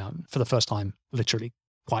house on my own for the first time, literally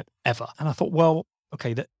quite ever. And I thought, well,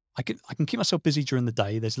 okay, that I can keep myself busy during the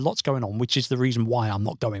day. There's lots going on, which is the reason why I'm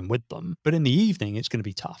not going with them. But in the evening, it's going to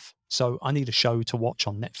be tough. So I need a show to watch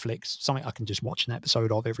on Netflix, something I can just watch an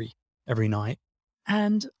episode of every night.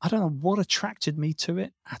 And I don't know what attracted me to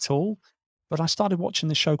it at all, but I started watching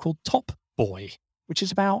this show called Top Boy, which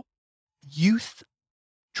is about youth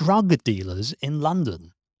drug dealers in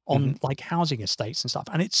London on like housing estates and stuff.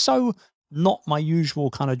 And it's so not my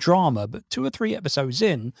usual kind of drama, but 2 or 3 episodes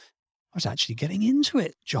in, I was actually getting into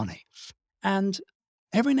it, Johnny. And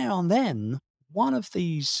every now and then, one of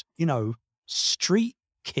these, you know, street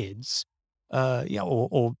kids, or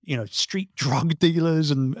you know, street drug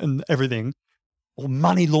dealers and everything, or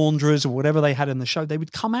money launderers or whatever they had in the show, they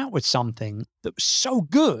would come out with something that was so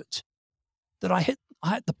good that I hit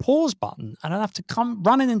the pause button, and I'd have to come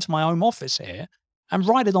running into my home office here and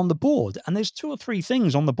write it on the board. And there's 2 or 3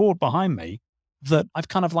 things on the board behind me that I've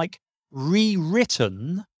kind of like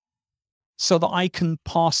rewritten so that I can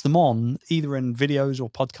pass them on either in videos or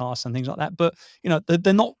podcasts and things like that. But, you know,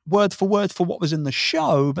 they're not word for word for what was in the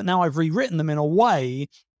show, but now I've rewritten them in a way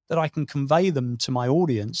that I can convey them to my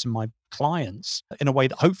audience and my clients in a way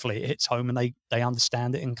that hopefully it hits home and they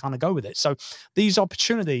understand it and kind of go with it. So these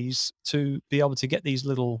opportunities to be able to get these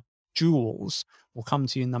little jewels will come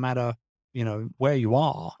to you no matter, you know, where you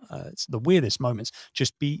are. It's the weirdest moments.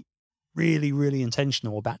 Just be really, really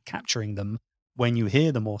intentional about capturing them when you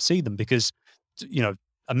hear them or see them, because, you know,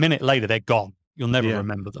 a minute later they're gone. You'll never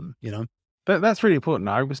remember them, you know. That's really important.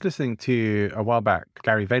 I was listening to a while back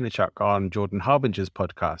Gary Vaynerchuk on Jordan Harbinger's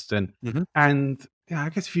podcast, and I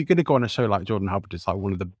guess if you're going to go on a show like Jordan Harbinger's, like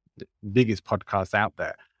one of the biggest podcasts out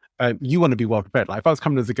there, you want to be well prepared. Like if I was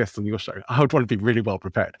coming as a guest on your show, I would want to be really well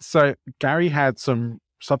prepared. So Gary had some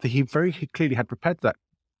stuff that he very clearly had prepared, that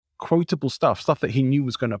quotable stuff that he knew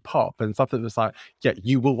was going to pop, and stuff that was like, yeah,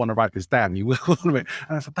 you will want to write this down. You will want to. And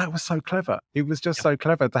I thought that was so clever. It was just so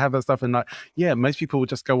clever to have that stuff. And like, yeah, most people would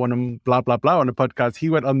just go on and blah, blah, blah on a podcast.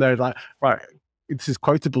 He went on there like, right, this is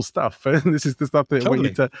quotable stuff. And this is the stuff that I want you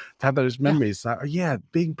Totally. to have those memories. Like, yeah,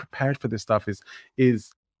 being prepared for this stuff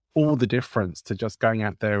is all the difference to just going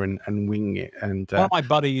out there and winging it. And One of my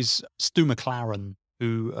buddies, Stu McLaren,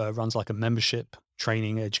 who runs like a membership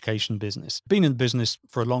training education business, been in the business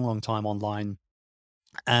for a long, long time online.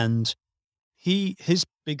 And his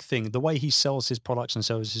big thing, the way he sells his products and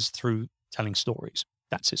services through telling stories.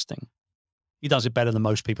 That's his thing. He does it better than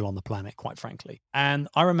most people on the planet, quite frankly. And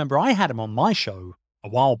I remember I had him on my show a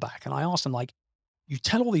while back, and I asked him, like, you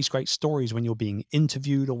tell all these great stories when you're being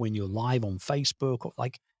interviewed or when you're live on Facebook, or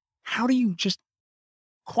like, how do you just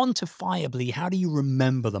quantifiably, how do you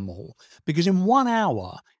remember them all? Because in 1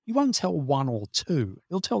 hour, you won't tell one or two.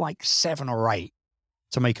 You'll tell like 7 or 8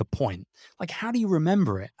 to make a point. Like, how do you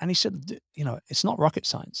remember it? And he said, it's not rocket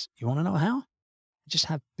science. You want to know how? I just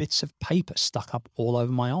have bits of paper stuck up all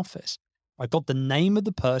over my office. I got the name of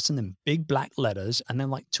the person in big black letters and then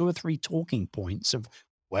like 2 or 3 talking points of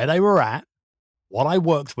where they were at, what I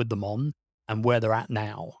worked with them on, and where they're at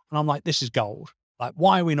now. And I'm like, this is gold. Like,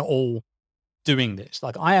 why are we not all doing this?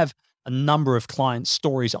 Like, I have a number of clients'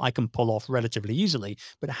 stories that I can pull off relatively easily,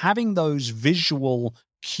 but having those visual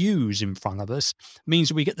cues in front of us means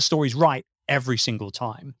that we get the stories right every single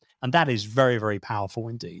time. And that is very, very powerful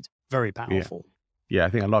indeed. Very powerful. Yeah, I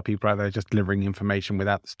think a lot of people out there are just delivering information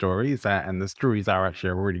without the stories, and the stories are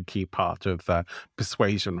actually a really key part of the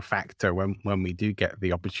persuasion factor when we do get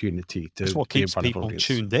the opportunity to. It's what be in keeps front of people audience.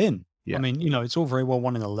 tuned in. Yeah. I mean, it's all very well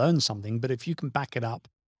wanting to learn something, but if you can back it up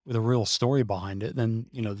with a real story behind it, then,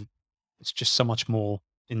 it's just so much more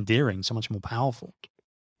endearing, so much more powerful.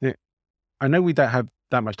 Yeah. I know we don't have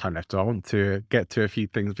that much time left, so I want to get to a few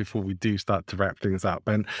things before we do start to wrap things up.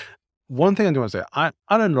 And one thing I do want to say, I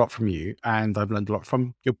learned a lot from you, and I've learned a lot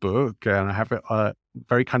from your book, and I have it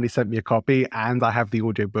very kindly sent me a copy, and I have the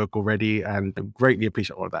audio book already, and I greatly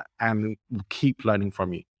appreciate all of that, and will keep learning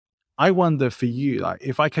from you. I wonder for you, like,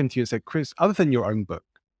 if I came to you and said, Chris, other than your own book,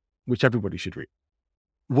 which everybody should read,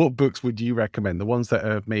 what books would you recommend? The ones that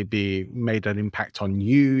have maybe made an impact on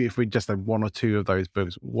you, if we just had 1 or 2 of those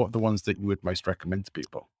books, what are the ones that you would most recommend to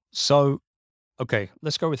people? So, okay,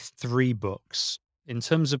 let's go with 3 books.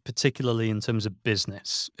 Particularly in terms of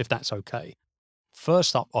business, if that's okay.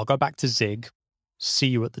 First up, I'll go back to Zig, See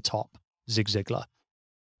You at the Top, Zig Ziglar.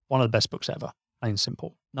 One of the best books ever, plain and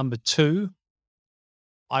simple. Number 2,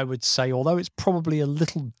 I would say, although it's probably a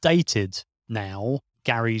little dated now,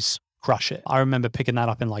 Gary's Crush It. I remember picking that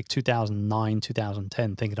up in like 2009,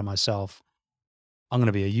 2010, thinking to myself, I'm going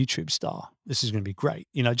to be a YouTube star. This is going to be great.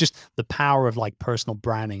 Just the power of like personal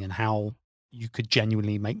branding and how you could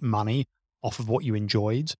genuinely make money off of what you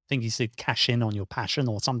enjoyed. I think he said cash in on your passion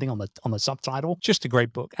or something on the subtitle. Just a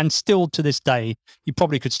great book. And still to this day, you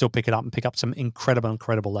probably could still pick it up and pick up some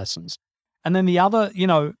incredible lessons. And then the other,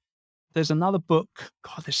 there's another book.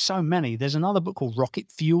 God, there's so many. There's another book called Rocket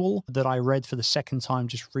Fuel that I read for the second time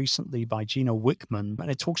just recently by Gino Wickman. And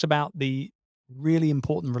it talks about the really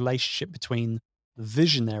important relationship between the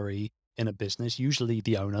visionary in a business, usually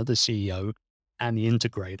the owner, the CEO, and the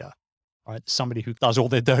integrator. Right, somebody who does all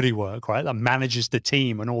their dirty work, right, that manages the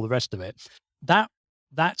team and all the rest of it.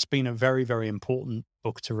 That's been a very, very important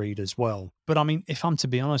book to read as well. But I mean, if I'm to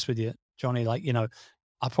be honest with you, Johnny, like,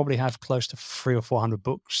 I probably have close to 300 or 400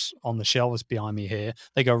 books on the shelves behind me here.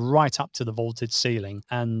 They go right up to the vaulted ceiling,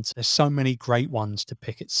 and there's so many great ones to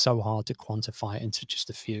pick. It's so hard to quantify it into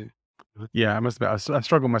just a few. Yeah, I must admit, I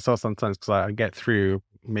struggle myself sometimes because I get through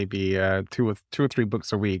maybe 2 or 3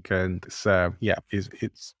 books a week, and it's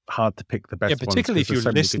hard to pick the best ones. Yeah, particularly if you're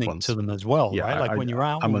listening to them as well, Yeah, right? Like when you're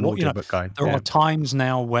out, I'm an audiobook guy. there are times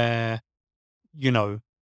now where, I don't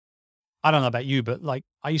know about you, but like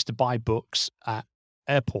I used to buy books at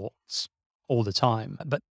airports all the time,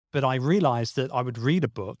 but I realized that I would read a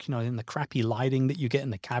book, in the crappy lighting that you get in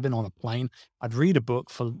the cabin on a plane. I'd read a book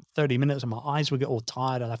for 30 minutes and my eyes would get all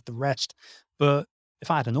tired. I'd have to rest. But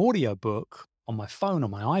if I had an audio book on my phone,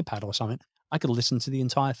 on my iPad or something, I could listen to the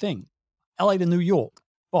entire thing. LA to New York,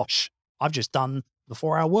 gosh, I've just done the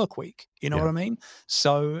 4-hour work week. You know what I mean?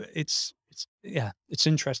 So it's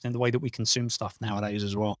interesting the way that we consume stuff nowadays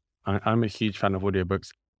as well. I'm a huge fan of audiobooks.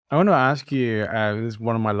 I want to ask you, this is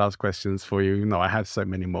one of my last questions for you. No, I have so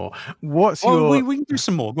many more. We can do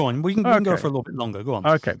some more. Go on. We can go for a little bit longer. Go on.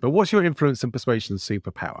 Okay, but what's your influence and persuasion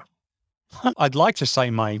superpower? I'd like to say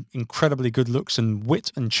my incredibly good looks and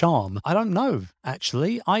wit and charm. I don't know,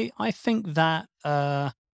 actually. I think that,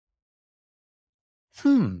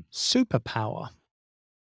 superpower.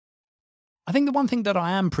 I think the one thing that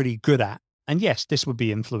I am pretty good at, and yes, this would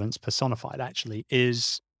be influence personified actually,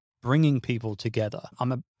 is bringing people together.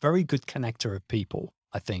 I'm a very good connector of people,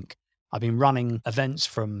 I think. I've been running events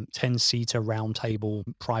from 10-seater roundtable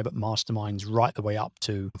private masterminds right the way up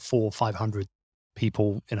to 400 or 500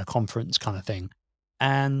 people in a conference kind of thing.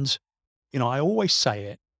 And, I always say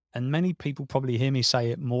it, and many people probably hear me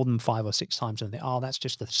say it more than 5 or 6 times and think, oh, that's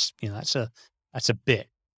just that's a bit.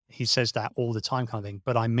 He says that all the time kind of thing,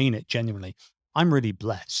 but I mean it genuinely. I'm really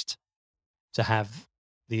blessed to have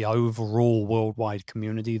the overall worldwide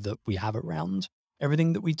community that we have around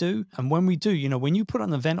everything that we do. And when we do, when you put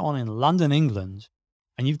an event on in London, England,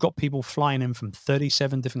 and you've got people flying in from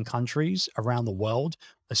 37 different countries around the world,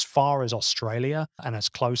 as far as Australia and as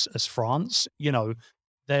close as France,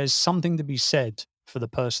 there's something to be said for the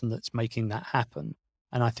person that's making that happen.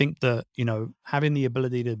 And I think that, having the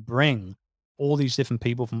ability to bring all these different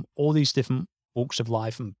people from all these different walks of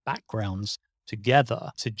life and backgrounds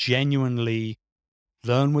together to genuinely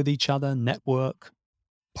learn with each other, network,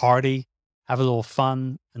 party, have a little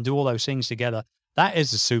fun, and do all those things together, that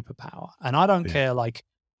is a superpower. And I don't care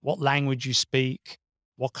what language you speak,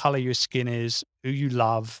 what color your skin is, who you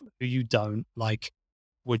love, who you don't.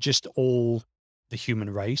 We're just all the human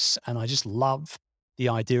race. And I just love the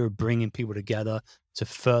idea of bringing people together to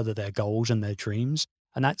further their goals and their dreams.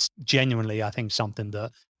 And that's genuinely, I think, something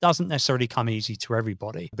that doesn't necessarily come easy to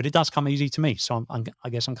everybody, but it does come easy to me. So I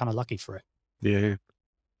guess I'm kind of lucky for it. Yeah.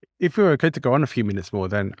 If you're okay to go on a few minutes more,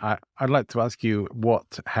 then I'd like to ask you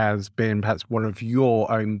what has been perhaps one of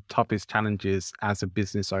your own toughest challenges as a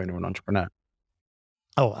business owner and entrepreneur.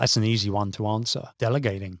 Oh, that's an easy one to answer.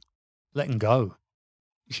 Delegating, letting go,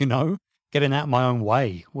 getting out of my own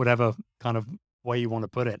way, whatever kind of way you want to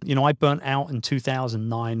put it. I burnt out in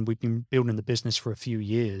 2009. We've been building the business for a few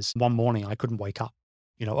years. One morning I couldn't wake up.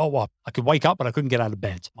 I could wake up, but I couldn't get out of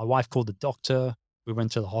bed. My wife called the doctor. We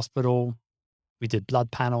went to the hospital. We did blood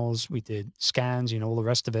panels, we did scans, all the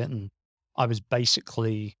rest of it. And I was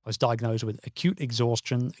diagnosed with acute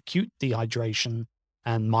exhaustion, acute dehydration,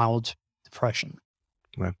 and mild depression.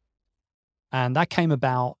 Wow. And that came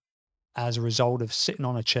about as a result of sitting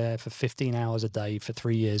on a chair for 15 hours a day for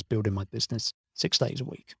 3 years, building my business 6 days a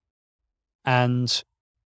week. And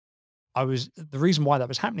the reason why that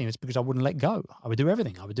was happening is because I wouldn't let go. I would do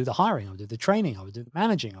everything. I would do the hiring, I would do the training, I would do the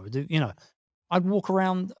managing, I would do, I'd walk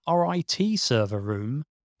around our IT server room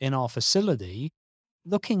in our facility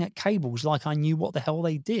looking at cables like I knew what the hell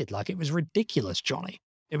they did. It was ridiculous, Johnny.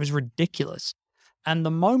 It was ridiculous. And the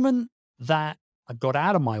moment that I got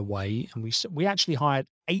out of my way, and we actually hired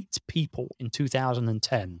 8 people in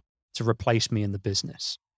 2010 to replace me in the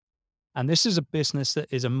business. And this is a business that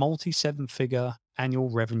is a multi-7-figure annual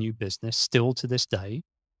revenue business still to this day.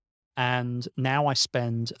 And now I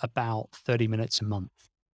spend about 30 minutes a month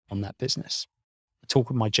on that business. I talk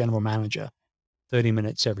with my general manager 30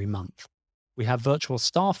 minutes every month. We have Virtual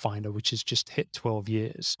Staff Finder, which has just hit 12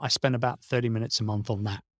 years. I spend about 30 minutes a month on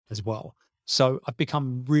that as well. So I've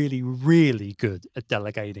become really, really good at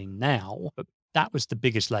delegating now. But that was the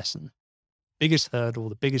biggest lesson. Biggest hurdle,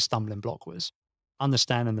 the biggest stumbling block was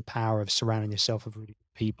understanding the power of surrounding yourself with really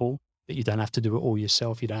good people, that you don't have to do it all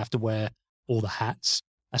yourself. You don't have to wear all the hats.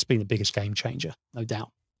 That's been the biggest game changer, no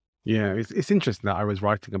doubt. Yeah, it's interesting that I was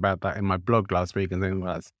writing about that in my blog last week, and then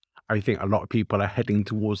I think a lot of people are heading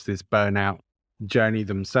towards this burnout journey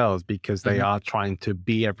themselves because they are trying to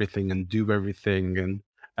be everything and do everything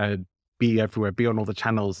and be everywhere, be on all the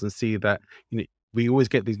channels, and see that we always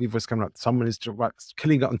get these new voices coming up. Someone is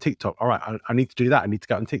killing it on TikTok. All right, I need to do that. I need to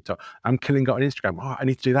go on TikTok. I'm killing it on Instagram. Oh, I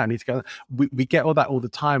need to do that. I need to go. We get all that all the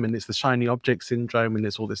time, and it's the shiny object syndrome, and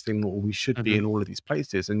it's all this thing. We should be in all of these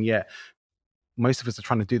places, and yet most of us are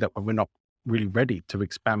trying to do that, but we're not really ready to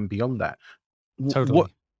expand beyond that. Totally.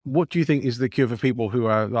 What do you think is the cure for people who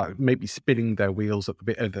are maybe spinning their wheels at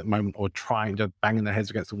the moment, or trying to banging their heads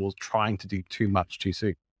against the walls, trying to do too much too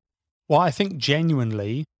soon? Well, I think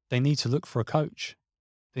genuinely they need to look for a coach.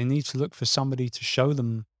 They need to look for somebody to show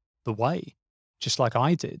them the way, just like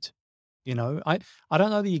I did. I don't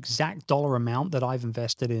know the exact dollar amount that I've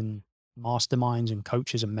invested in masterminds and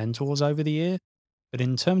coaches and mentors over the year, but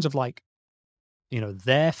in terms of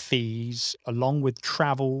their fees along with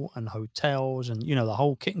travel and hotels and, the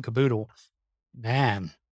whole kit and caboodle,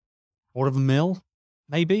 man, $250,000,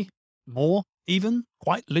 maybe more, even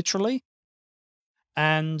quite literally.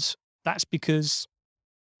 And that's because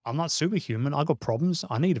I'm not superhuman. I got problems.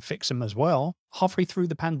 I need to fix them as well. Halfway through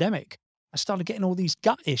the pandemic, I started getting all these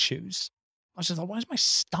gut issues. I was just like, why is my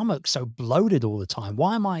stomach so bloated all the time?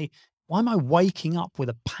 Why am I waking up with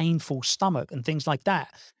a painful stomach and things like that?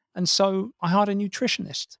 And so I hired a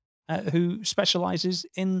nutritionist who specializes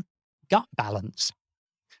in gut balance.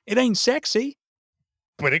 It ain't sexy,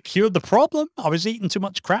 but it cured the problem. I was eating too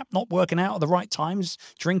much crap, not working out at the right times,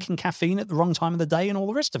 drinking caffeine at the wrong time of the day and all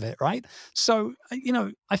the rest of it, right? So,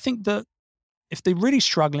 I think that if they're really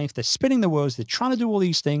struggling, if they're spinning the wheels, they're trying to do all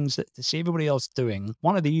these things that they see everybody else doing,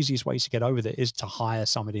 one of the easiest ways to get over it is to hire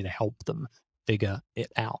somebody to help them figure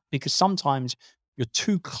it out. Because sometimes you're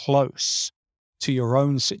too close to your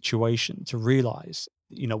own situation to realize,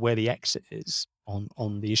 where the exit is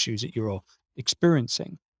on the issues that you're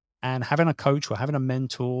experiencing. And having a coach or having a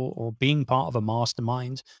mentor or being part of a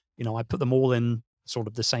mastermind, I put them all in sort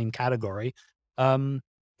of the same category,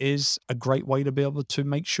 is a great way to be able to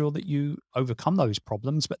make sure that you overcome those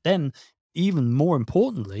problems. But then even more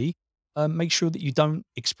importantly, make sure that you don't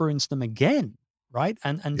experience them again, right?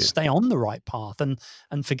 And stay on the right path and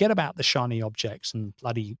forget about the shiny objects and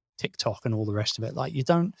bloody TikTok and all the rest of it. Like you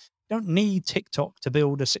don't need TikTok to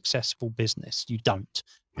build a successful business. You don't.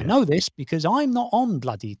 I know this because I'm not on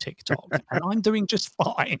bloody TikTok and I'm doing just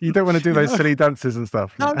fine. You don't want to do those silly dances and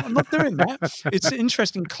stuff. No, I'm not doing that. It's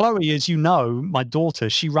interesting. Chloe, as you know, my daughter,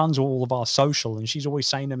 she runs all of our social and she's always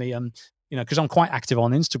saying to me, because I'm quite active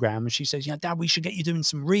on Instagram, and she says, Dad, we should get you doing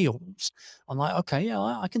some reels. I'm like, okay, yeah,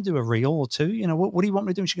 I can do a reel or two. What do you want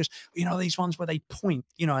me to do? And she goes, these ones where they point,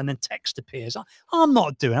 and then text appears. I'm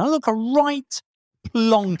not doing it. I look a right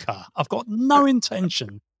plonker. I've got no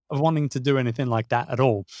intention of wanting to do anything like that at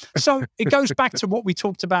all. So it goes back to what we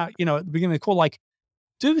talked about, at the beginning of the call, like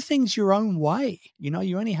do things your own way. You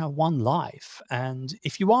only have one life. And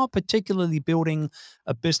if you are particularly building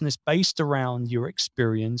a business based around your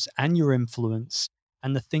experience and your influence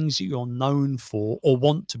and the things that you're known for or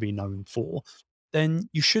want to be known for, then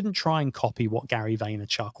you shouldn't try and copy what Gary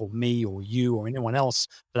Vaynerchuk or me or you or anyone else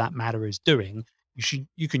for that matter is doing.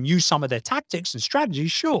 You can use some of their tactics and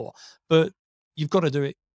strategies, sure, but you've got to do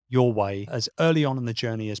it your way as early on in the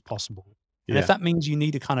journey as possible. And if that means you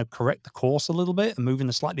need to kind of correct the course a little bit and move in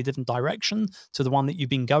a slightly different direction to the one that you've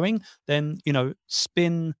been going, then,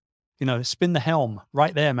 spin the helm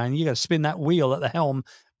right there, man. You got to spin that wheel at the helm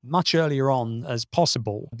much earlier on as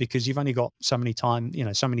possible because you've only got so many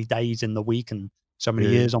so many days in the week and so many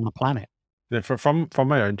years on the planet. From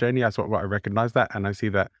my own journey, that's what I recognize that. And I see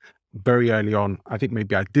that very early on. I think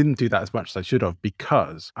maybe I didn't do that as much as I should have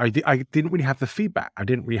because I didn't really have the feedback. I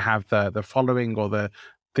didn't really have the following or the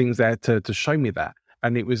things there to show me that.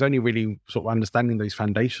 And it was only really sort of understanding those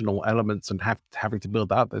foundational elements and having to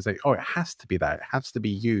build up. They say, it has to be that. It has to be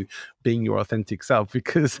you being your authentic self,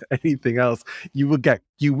 because anything else, you will get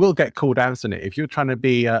called out on it. If you're trying to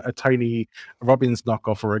be a Tony Robbins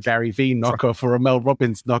knockoff or a Gary Vee knockoff or a Mel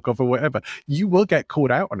Robbins knockoff or whatever, you will get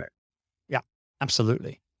called out on it. Yeah,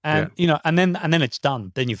 absolutely. And and then it's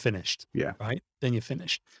done. Then you're finished. Yeah. Right. Then you're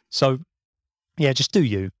finished. So yeah, just do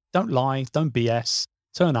you. Don't lie. Don't BS.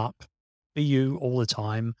 Turn up. Be you all the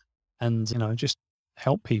time, and just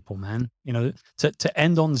help people, man. To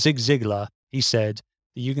end on Zig Ziglar, he said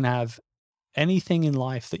that you can have anything in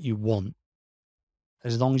life that you want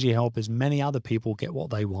as long as you help as many other people get what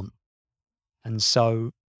they want. And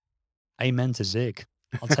so, amen to Zig.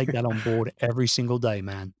 I'll take that on board every single day,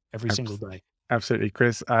 man. Every single day. Absolutely,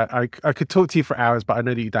 Chris. I could talk to you for hours, but I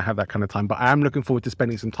know that you don't have that kind of time. But I am looking forward to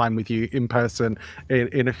spending some time with you in person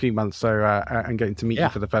in a few months. So, and getting to meet you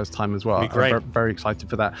for the first time as well. Great. I'm very excited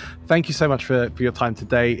for that. Thank you so much for your time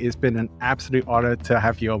today. It's been an absolute honor to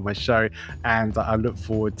have you on my show, and I look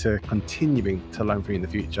forward to continuing to learn from you in the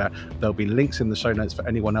future. There'll be links in the show notes for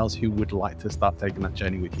anyone else who would like to start taking that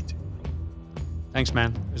journey with you too. Thanks,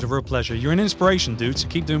 man. It was a real pleasure. You're an inspiration, dude, so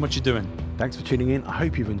keep doing what you're doing. Thanks for tuning in. I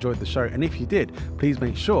hope you've enjoyed the show. And if you did, please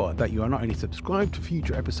make sure that you are not only subscribed to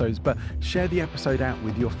future episodes, but share the episode out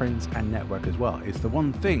with your friends and network as well. It's the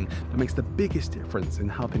one thing that makes the biggest difference in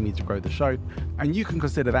helping me to grow the show. And you can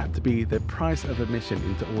consider that to be the price of admission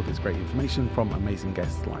into all this great information from amazing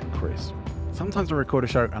guests like Chris. Sometimes I record a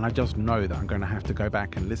show and I just know that I'm going to have to go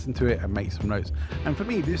back and listen to it and make some notes. And for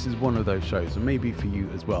me, this is one of those shows, and maybe for you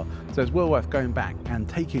as well. So it's well worth going back and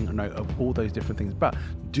taking a note of all those different things. But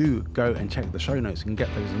do go and check the show notes and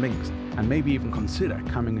get those links, and maybe even consider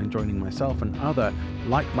coming and joining myself and other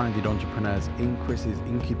like-minded entrepreneurs in Chris's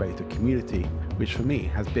incubator community, which for me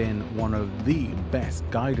has been one of the best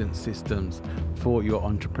guidance systems for your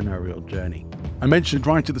entrepreneurial journey. I mentioned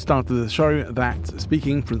right at the start of the show that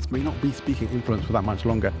Speaking Influence may not be Speaking Influence for that much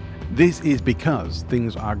longer. This is because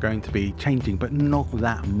things are going to be changing, but not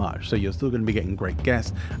that much. So you're still going to be getting great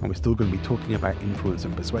guests, and we're still going to be talking about influence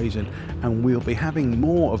and persuasion, and we'll be having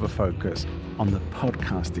more of a focus on the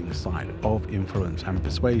podcasting side of influence and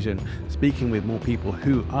persuasion, speaking with more people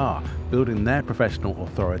who are building their professional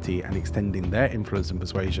authority and extending their influence and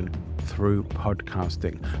persuasion through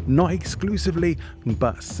podcasting. Not exclusively,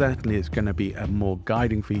 but certainly it's going to be a more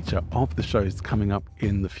guiding feature of the shows coming up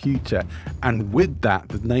in the future. And with that,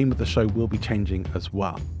 the name of the show will be changing as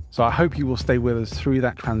well. So I hope you will stay with us through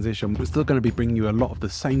that transition. We're still going to be bringing you a lot of the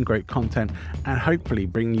same great content and hopefully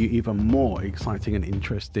bring you even more exciting and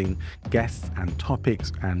interesting guests and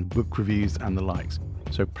topics and book reviews and the likes.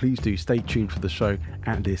 So please do stay tuned for the show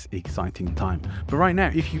at this exciting time. But right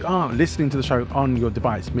now, if you are listening to the show on your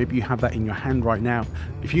device, maybe you have that in your hand right now.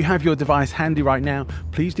 If you have your device handy right now,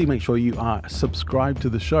 please do make sure you are subscribed to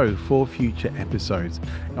the show for future episodes.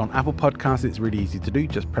 On Apple Podcasts, it's really easy to do.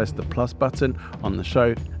 Just press the plus button on the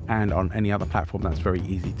show, and on any other platform, that's very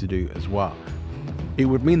easy to do as well. It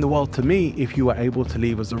would mean the world to me if you were able to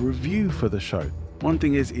leave us a review for the show. One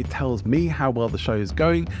thing is, it tells me how well the show is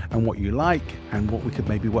going and what you like and what we could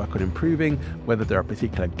maybe work on improving, whether there are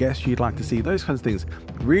particular guests you'd like to see, those kinds of things.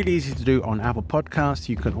 Really easy to do on Apple Podcasts.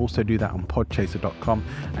 You can also do that on podchaser.com,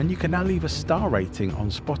 and you can now leave a star rating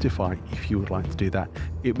on Spotify if you would like to do that.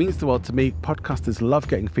 It means the world to me. Podcasters love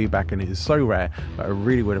getting feedback, and it is so rare, but I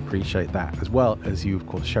really would appreciate that, as well as you, of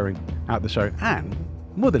course, sharing out the show, and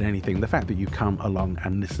more than anything, the fact that you come along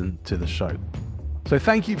and listen to the show. So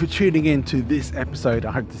thank you for tuning in to this episode.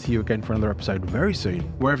 I hope to see you again for another episode very soon.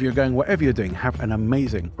 Wherever you're going, whatever you're doing, have an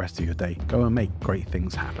amazing rest of your day. Go and make great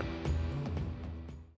things happen.